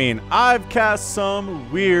 I mean, I've cast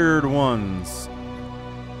some weird ones.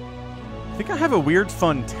 I think I have a weird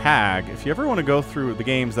fun tag. If you ever want to go through the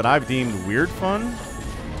games that I've deemed weird fun,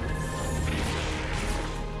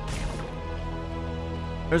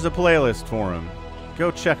 there's a playlist for them.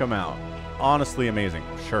 Go check them out. Honestly amazing.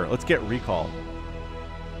 Sure, let's get Recall.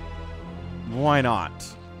 Why not?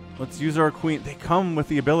 Let's use our queen. They come with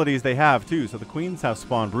the abilities they have, too. So the queens have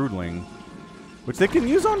Spawn Broodling, which they can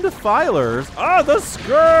use on Defilers. Oh, the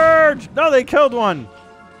Scourge! No, they killed one.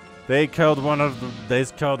 They killed one of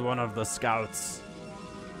the scouts.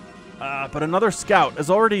 But another scout is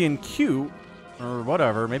already in queue, or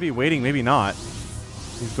whatever. Maybe waiting, maybe not.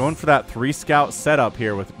 He's going for that 3-scout setup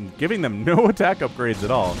here with giving them no attack upgrades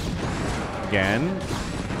at all. Again.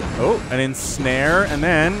 Oh, an ensnare, and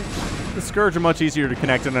then the Scourge are much easier to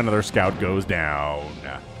connect, and another scout goes down.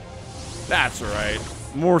 That's right.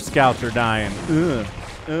 More scouts are dying.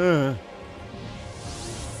 Ugh.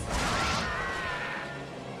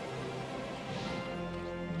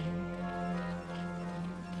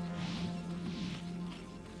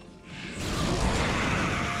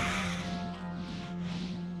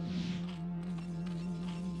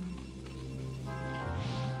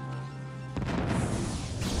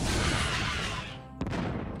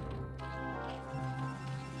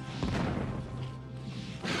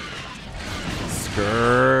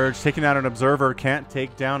 Scourge taking out an observer. Can't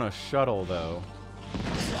take down a shuttle, though.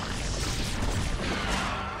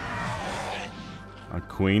 A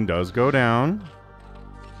queen does go down.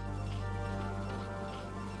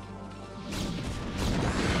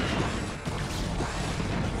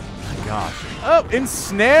 My gosh. Oh,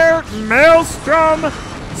 ensnare. Maelstrom.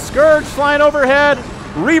 Scourge flying overhead.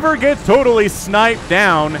 Reaver gets totally sniped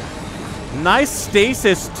down. Nice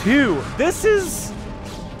stasis, too. This is...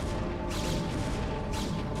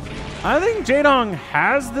 I think Jaedong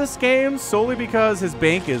has this game solely because his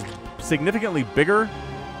bank is significantly bigger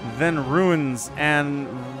than Ruin's, and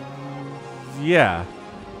yeah,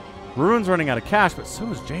 Ruin's running out of cash, but so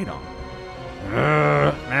is Jaedong.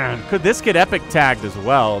 Man, could this get epic tagged as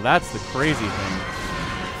well? That's the crazy thing.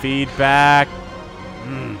 Feedback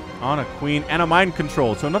on a queen and a mind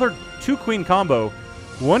control. So another 2-queen combo.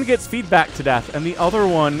 One gets feedback to death, and the other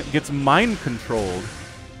one gets mind controlled.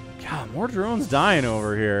 God, more drones dying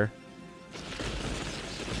over here.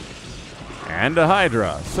 And a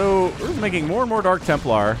Hydra. So we're making more and more Dark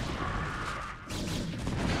Templar.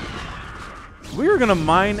 We're going to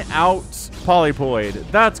mine out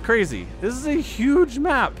Polypoid. That's crazy. This is a huge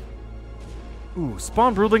map. Ooh,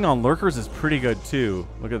 Spawn Broodling on Lurkers is pretty good, too.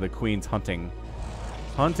 Look at the queens hunting.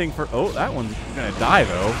 Hunting for... Oh, that one's going to die,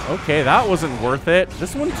 though. Okay, that wasn't worth it.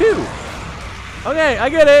 This one, too. Okay, I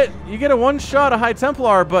get it. You get a one-shot of High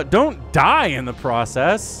Templar, but don't die in the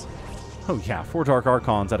process. Oh, yeah, 4 Dark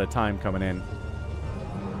Archons at a time coming in.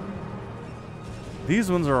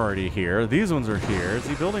 These ones are already here. These ones are here. Is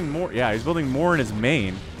he building more? Yeah, he's building more in his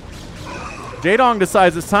main. Jaedong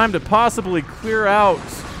decides it's time to possibly clear out...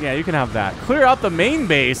 Yeah, you can have that. Clear out the main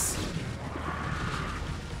base.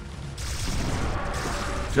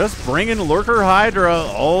 Just bringing Lurker Hydra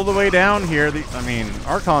all the way down here. I mean,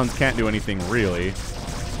 Archons can't do anything, really.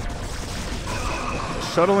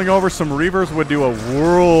 Shuttling over some Reavers would do a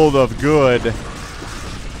world of good.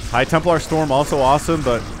 High Templar Storm also awesome,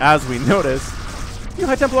 but as we noticed,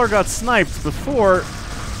 High Templar got sniped before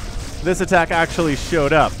this attack actually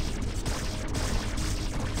showed up.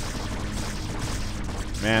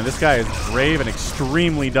 Man, this guy is brave and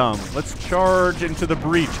extremely dumb. Let's charge into the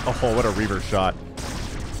breach. Oh, what a Reaver shot.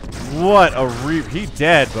 What a Reaver. He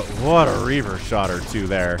dead, but what a Reaver shot or two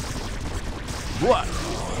there. What?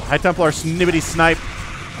 High Templar snippety snipe.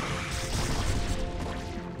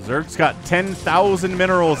 Zerg's got 10,000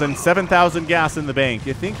 minerals and 7,000 gas in the bank.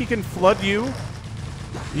 You think he can flood you?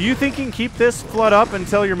 You think he can keep this flood up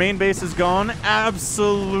until your main base is gone?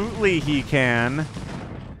 Absolutely he can.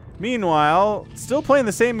 Meanwhile, still playing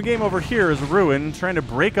the same game over here as Ruin, trying to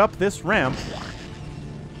break up this ramp.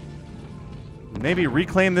 Maybe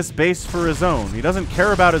reclaim this base for his own. He doesn't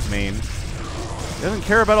care about his main. He doesn't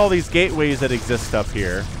care about all these gateways that exist up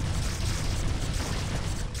here.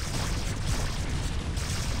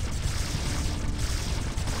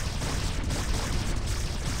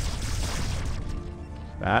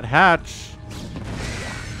 That hatch.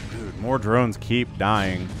 Dude, more drones keep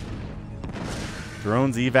dying.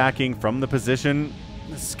 Drones evacing from the position.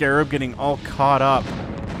 The Scarab getting all caught up.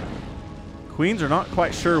 Queens are not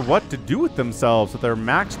quite sure what to do with themselves with their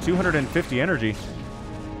max 250 energy.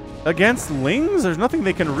 against Lings, there's nothing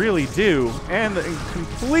they can really do. And the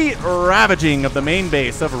complete ravaging of the main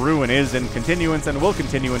base of Ruin is in continuance and will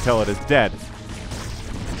continue until it is dead.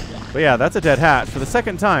 But yeah, that's a dead hatch for the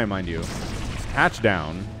second time, mind you. Hatch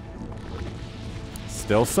down.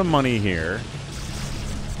 Still some money here.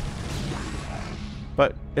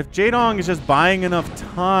 But if Jaedong is just buying enough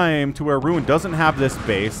time to where Ruin doesn't have this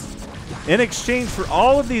base, in exchange for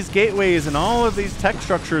all of these gateways and all of these tech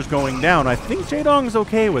structures going down, I think Jaedong's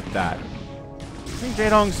okay with that. I think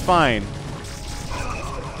Jaedong's fine.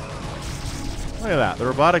 Look at that. The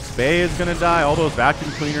robotics bay is going to die. All those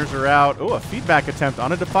vacuum cleaners are out. Oh, a feedback attempt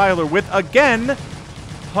on a defiler with, again,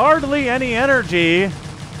 hardly any energy.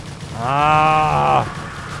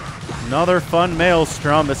 Another fun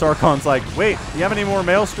maelstrom. This Archon's like, wait, you have any more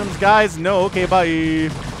maelstroms, guys? No, okay, bye.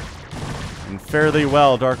 And fairly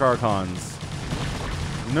well, Dark Archons.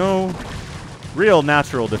 No real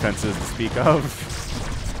natural defenses to speak of.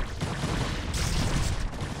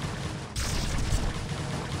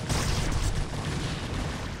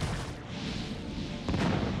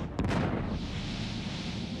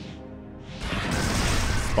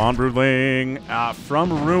 Spawn Broodling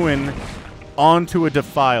from Ruin onto a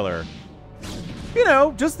Defiler. You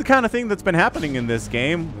know, just the kind of thing that's been happening in this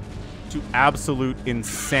game to absolute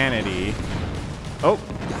insanity.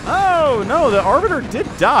 Oh, no, the Arbiter did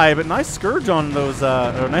die, but nice Scourge on those,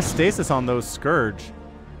 or nice Stasis on those Scourge.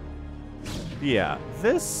 Yeah,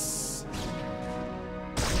 this,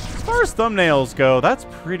 as far as thumbnails go, that's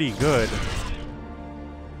pretty good.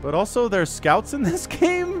 But also, there's scouts in this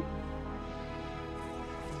game?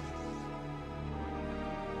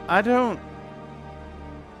 I don't...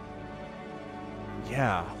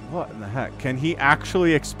 Yeah, what in the heck? Can he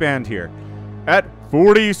actually expand here? At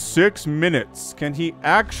 46 minutes, can he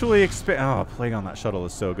actually expand? Oh, playing on that shuttle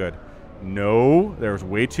is so good. No, there's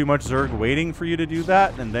way too much Zerg waiting for you to do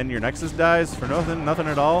that, and then your Nexus dies for nothing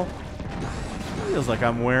at all. Feels like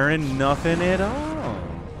I'm wearing nothing at all.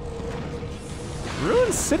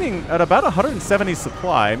 Ruin's sitting at about 170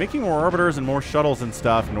 supply, making more Arbiters and more shuttles and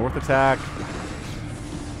stuff. North attack.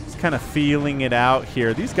 Kind of feeling it out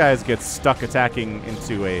here. These guys get stuck attacking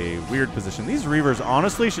into a weird position. These Reavers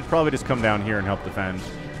honestly should probably just come down here and help defend.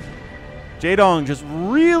 Jaedong just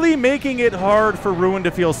really making it hard for Ruin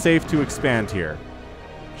to feel safe to expand here.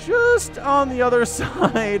 Just on the other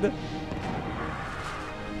side.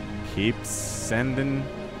 Keep sending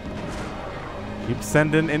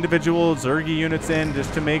individual Zergy units in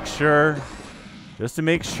just to make sure. Just to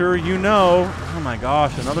make sure you know. Oh my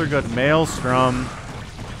gosh, another good Maelstrom.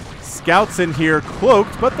 Scouts in here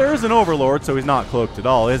cloaked, but there is an Overlord, so he's not cloaked at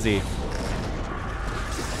all, is he?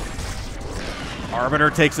 Arbiter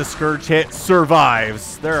takes a Scourge hit,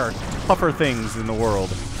 survives. There are tougher things in the world.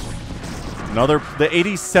 The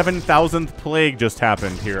 87,000th Plague just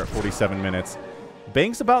happened here at 47 minutes.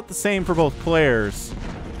 Bank's about the same for both players.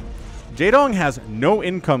 Jaedong has no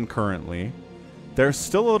income currently. There's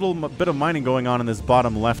still a little bit of mining going on in this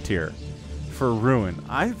bottom left here for Ruin.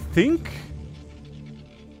 I think,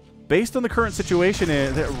 based on the current situation,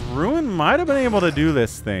 that Ruin might have been able to do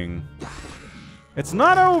this thing. It's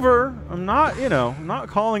not over. I'm not, I'm not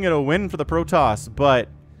calling it a win for the Protoss, but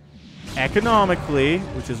economically,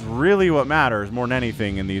 which is really what matters more than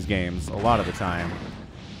anything in these games a lot of the time,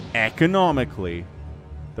 economically,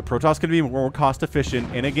 the Protoss can be more cost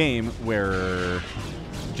efficient in a game where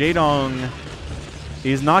Jaedong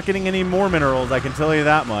is not getting any more minerals, I can tell you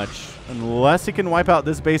that much, unless he can wipe out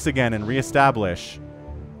this base again and reestablish.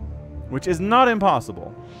 Which is not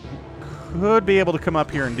impossible. Could be able to come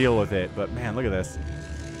up here and deal with it, but man, look at this.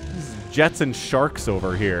 These jets and sharks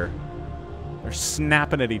over here. They're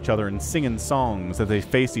snapping at each other and singing songs as they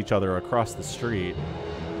face each other across the street.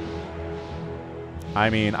 I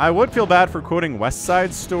mean, I would feel bad for quoting West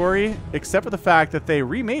Side's story, except for the fact that they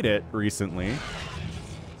remade it recently.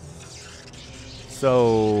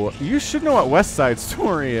 So, you should know what West Side's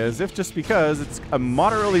story is, if just because it's a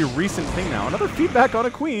moderately recent thing now. Another feedback on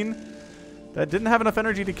a queen that didn't have enough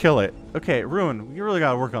energy to kill it. Okay, Ruin, you really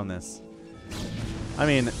gotta work on this. I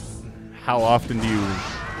mean, how often do you...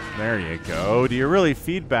 There you go. Do you really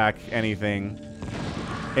feedback anything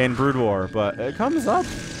in Brood War? But it comes up.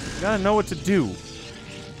 You gotta know what to do.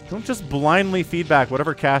 Don't just blindly feedback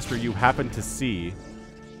whatever caster you happen to see.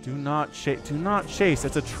 Do not chase.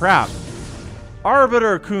 It's a trap.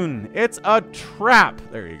 Arbiter Kun, it's a trap.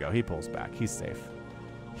 There you go. He pulls back. He's safe.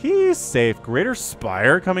 He's safe. Greater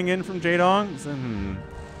Spire coming in from Jaedong.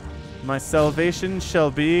 My salvation shall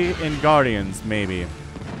be in Guardians, maybe.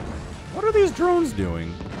 What are these drones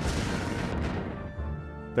doing?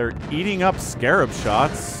 They're eating up Scarab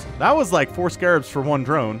shots. That was like 4 Scarabs for one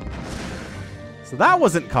drone. So that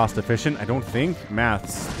wasn't cost efficient, I don't think.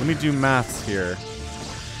 Maths. Let me do maths here.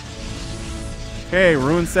 Okay,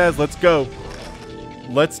 Ruin says, let's go.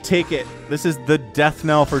 Let's take it. This is the death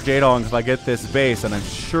knell for Jaedong if I get this base, and I'm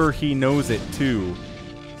sure he knows it too.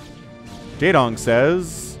 Jaedong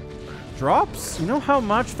says, drops? You know how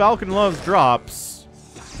much Falcon loves drops.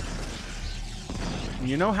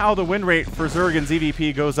 You know how the win rate for Zerg and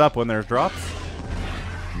ZVP goes up when there's drops?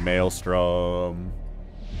 Maelstrom.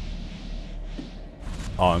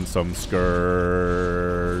 On some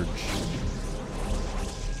Scourge.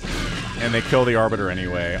 And they kill the Arbiter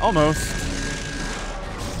anyway. Almost.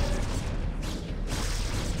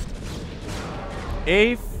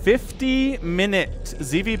 A 50-minute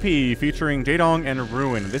ZVP featuring Jaedong and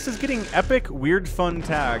Ruin. This is getting epic, weird, fun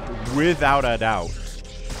tagged without a doubt.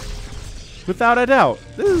 Without a doubt.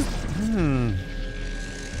 This is...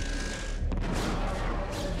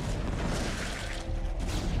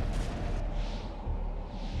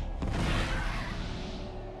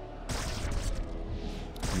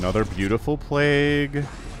 Another beautiful plague.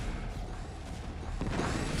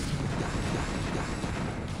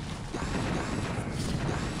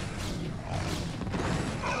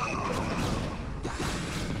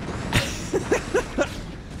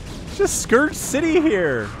 Just Scourge City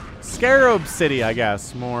here. Scarab City, I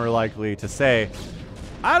guess, more likely to say.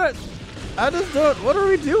 I just don't... What are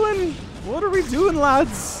we doing? What are we doing,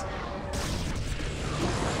 lads?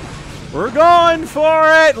 We're going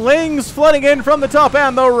for it! Lings flooding in from the top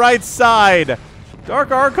and the right side.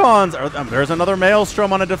 Dark Archons. There's another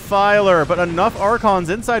Maelstrom on a Defiler, but enough Archons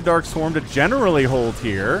inside Dark Swarm to generally hold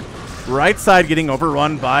here. Right side getting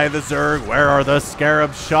overrun by the Zerg. Where are the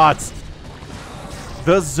Scarab shots?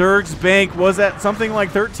 The Zerg's bank was at something like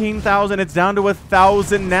 13,000. It's down to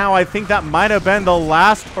 1,000 now. I think that might have been the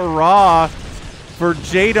last hurrah for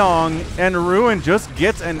Jaedong, and Ruin just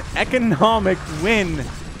gets an economic win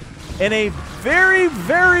in a very,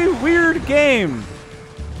 very weird game.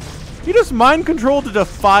 He just mind-controlled the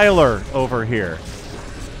Defiler over here.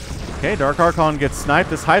 Okay, Dark Archon gets sniped.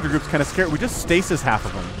 This Hydra group's kind of scared. We just stasis half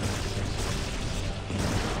of them.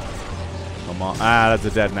 Come on. Ah, that's a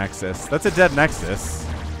dead Nexus. That's a dead Nexus.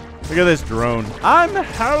 Look at this drone. I'm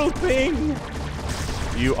helping.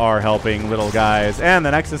 You are helping, little guys. And the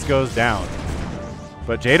Nexus goes down.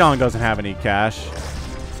 But Jaedong doesn't have any cash.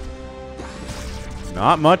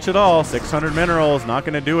 Not much at all. 600 minerals. Not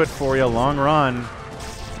going to do it for you. Long run.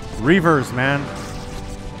 Reavers, man.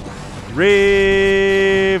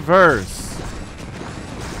 Reavers.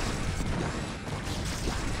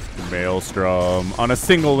 Maelstrom on a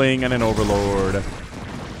single Ling and an Overlord.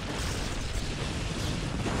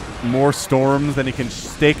 More storms than he can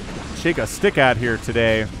shake a stick at here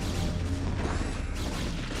today.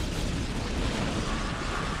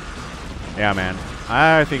 Yeah, man.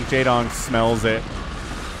 I think Jaedong smells it.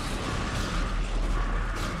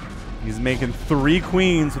 He's making 3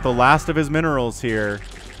 queens with the last of his minerals here.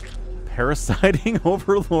 Parasiting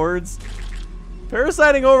Overlords.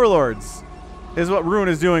 Parasiting Overlords is what Ruin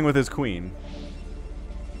is doing with his queen.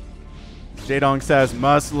 Jaedong says,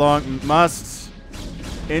 must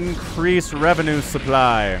increase revenue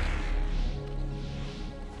supply.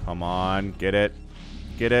 Come on, get it.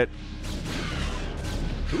 Get it.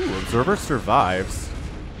 Ooh, Observer survives.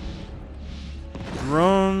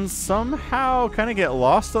 Drones somehow kind of get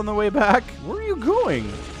lost on the way back. Where are you going?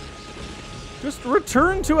 Just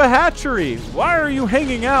return to a hatchery. Why are you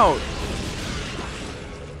hanging out?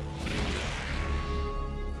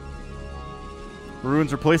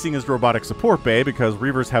 Ruin's replacing his robotic support bay because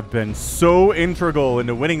Reavers have been so integral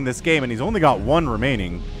into winning this game, and he's only got 1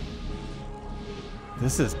 remaining.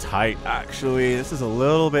 This is tight, actually. This is a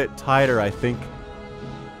little bit tighter, I think,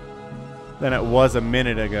 than it was a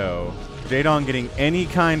minute ago. Jaedong getting any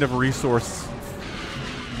kind of resources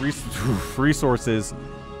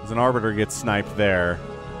as an Arbiter gets sniped there.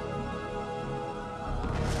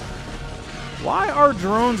 Why are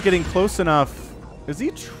drones getting close enough? Is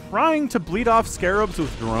he trying to bleed off Scarabs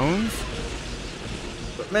with drones?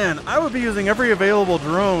 But man, I would be using every available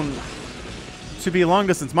drone to be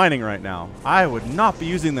long-distance mining right now. I would not be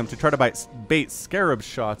using them to try to bait Scarab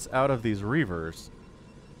shots out of these Reavers.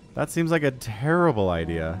 That seems like a terrible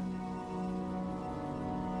idea.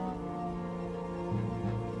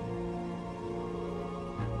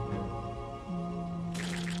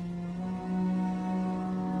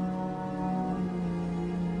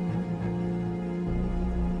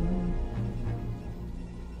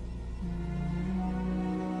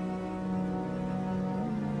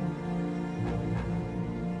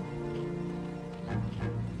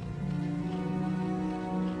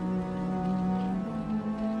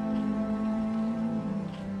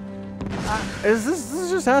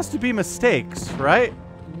 This just has to be mistakes, right?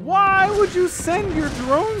 Why would you send your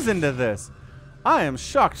drones into this? I am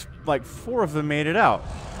shocked like 4 of them made it out.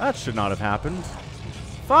 That should not have happened.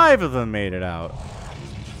 5 of them made it out.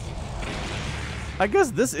 I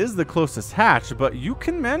guess this is the closest hatch, but you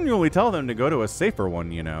can manually tell them to go to a safer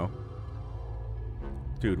one, you know.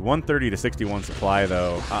 Dude, 130 to 61 supply,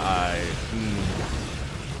 though.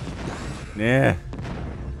 Nah.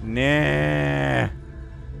 Nah.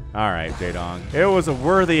 Alright, Jaedong. It was a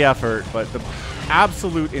worthy effort, but the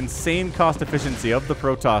absolute insane cost efficiency of the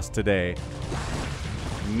Protoss today,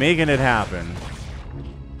 making it happen.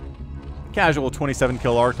 Casual 27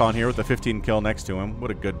 kill Archon here with the 15 kill next to him.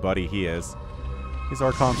 What a good buddy he is. These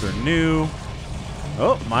Archons are new.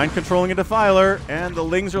 Oh, mind controlling a Defiler, and the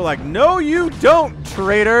Lings are like, no you don't,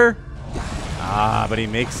 traitor! Ah, but he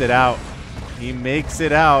makes it out. He makes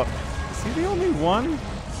it out. Is he the only one?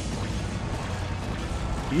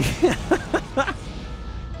 Yeah.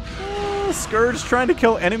 Scourge trying to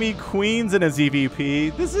kill enemy queens in his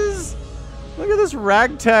EVP. This is... Look at this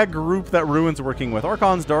ragtag group that Ruin's working with.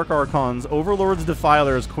 Archons, Dark Archons, Overlords,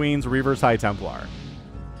 Defilers, Queens, Reavers, High Templar.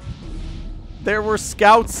 There were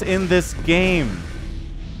scouts in this game.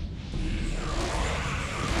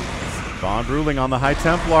 Bond ruling on the High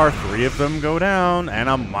Templar. 3 of them go down. And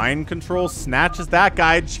a mind control snatches that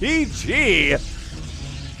guy. GG!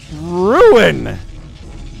 Ruin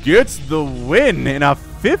gets the win in a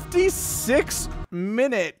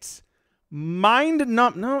 56-minute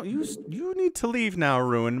no, you need to leave now,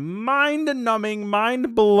 Ruin. Mind-numbing,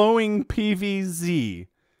 mind-blowing PvZ.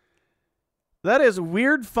 That is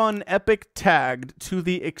weird, fun, epic tagged to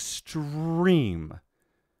the extreme.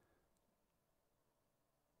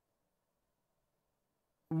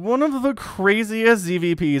 One of the craziest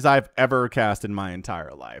ZVPs I've ever cast in my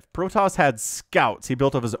entire life. Protoss had scouts he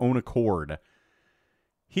built of his own accord.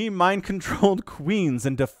 He mind-controlled queens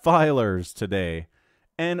and defilers today.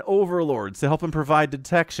 And overlords to help him provide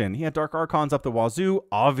detection. He had Dark Archons up the wazoo,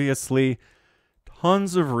 obviously.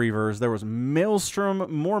 Tons of Reavers. There was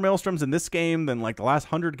Maelstrom, more Maelstroms in this game than like the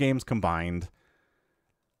last 100 games combined.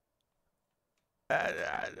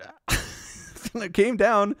 It came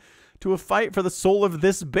down to a fight for the soul of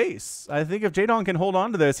this base. I think if Jaedong can hold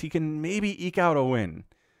on to this, he can maybe eke out a win.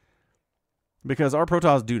 Because our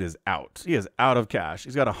Protoss dude is out. He is out of cash.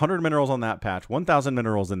 He's got 100 minerals on that patch, 1,000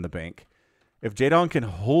 minerals in the bank. If Jaedong can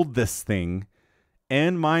hold this thing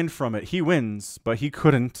and mine from it, he wins, but he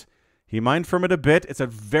couldn't. He mined from it a bit. It's a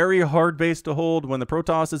very hard base to hold when the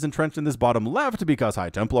Protoss is entrenched in this bottom left because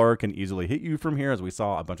High Templar can easily hit you from here, as we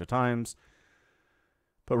saw a bunch of times.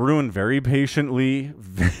 But Ruin very patiently,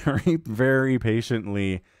 very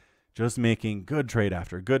patiently, just making good trade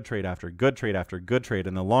after good trade after good trade after good trade.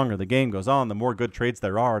 And the longer the game goes on, the more good trades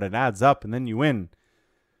there are, and it adds up, and then you win.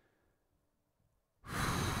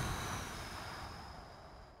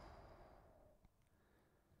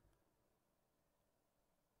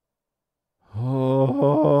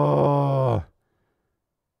 Oh.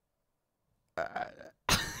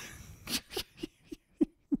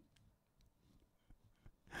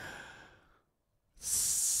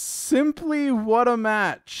 Simply what a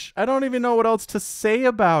match. I don't even know what else to say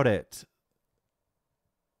about it.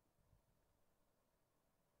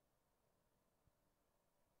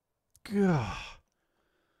 Gah.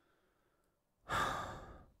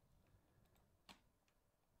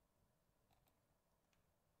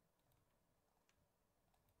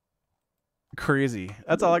 Crazy.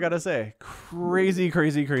 That's all I gotta say. Crazy,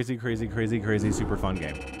 crazy, crazy, crazy, crazy, crazy, super fun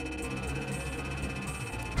game.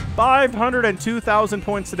 502,000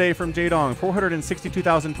 points today from Jaedong.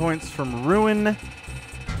 462,000 points from Ruin.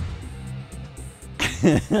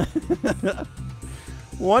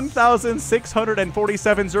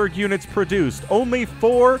 1,647 Zerg units produced. Only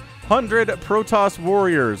 400 Protoss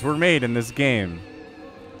warriors were made in this game.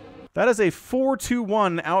 That is a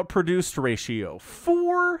 4-to-1 outproduced ratio.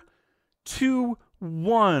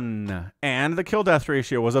 4-to-1. And the kill death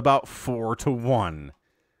ratio was about 4-to-1.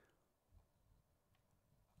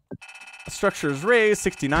 Structures raised,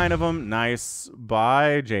 69 of them. Nice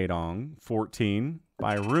by Jaedong. 14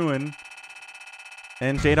 by Ruin.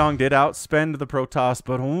 And Jaedong did outspend the Protoss,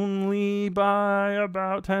 but only by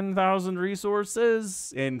about 10,000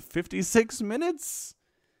 resources in 56 minutes.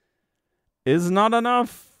 Is not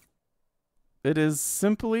enough. It is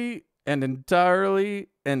simply and entirely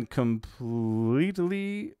and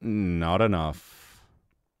completely not enough.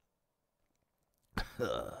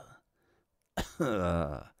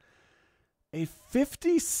 A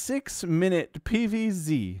 56-minute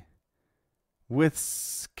PvZ with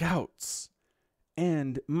scouts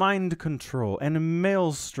and mind control and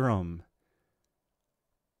maelstrom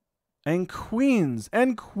And queens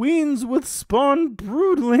with spawn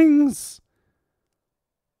broodlings.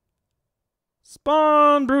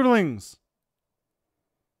 Spawn broodlings.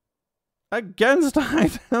 Against High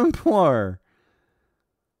Templar.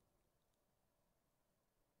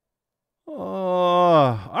 Oh,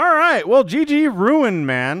 all right. Well, GG Ruin,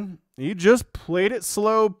 man. He just played it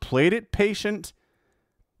slow, played it patient,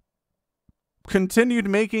 continued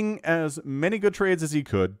making as many good trades as he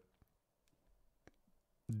could.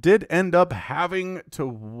 Did end up having to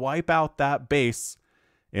wipe out that base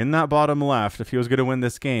in that bottom left if he was going to win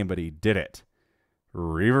this game, but he did it.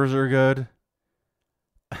 Reavers are good.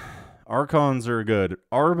 Archons are good.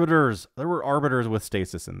 Arbiters. There were Arbiters with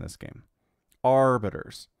stasis in this game.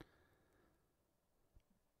 Arbiters.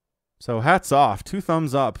 So hats off. 2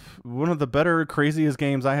 thumbs up. One of the better, craziest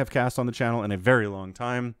games I have cast on the channel in a very long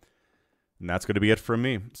time. And that's going to be it from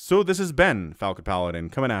me. So this has been Falcon Paladin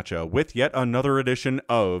coming at you with yet another edition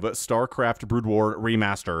of StarCraft Brood War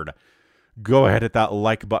Remastered. Go ahead, hit that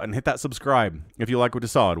like button, hit that subscribe if you like what you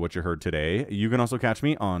saw and what you heard today. You can also catch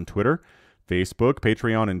me on Twitter, Facebook,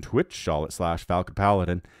 Patreon, and Twitch, all at /Falcon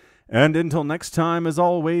Paladin. And until next time, as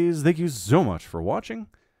always, thank you so much for watching,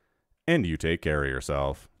 and you take care of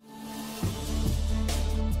yourself.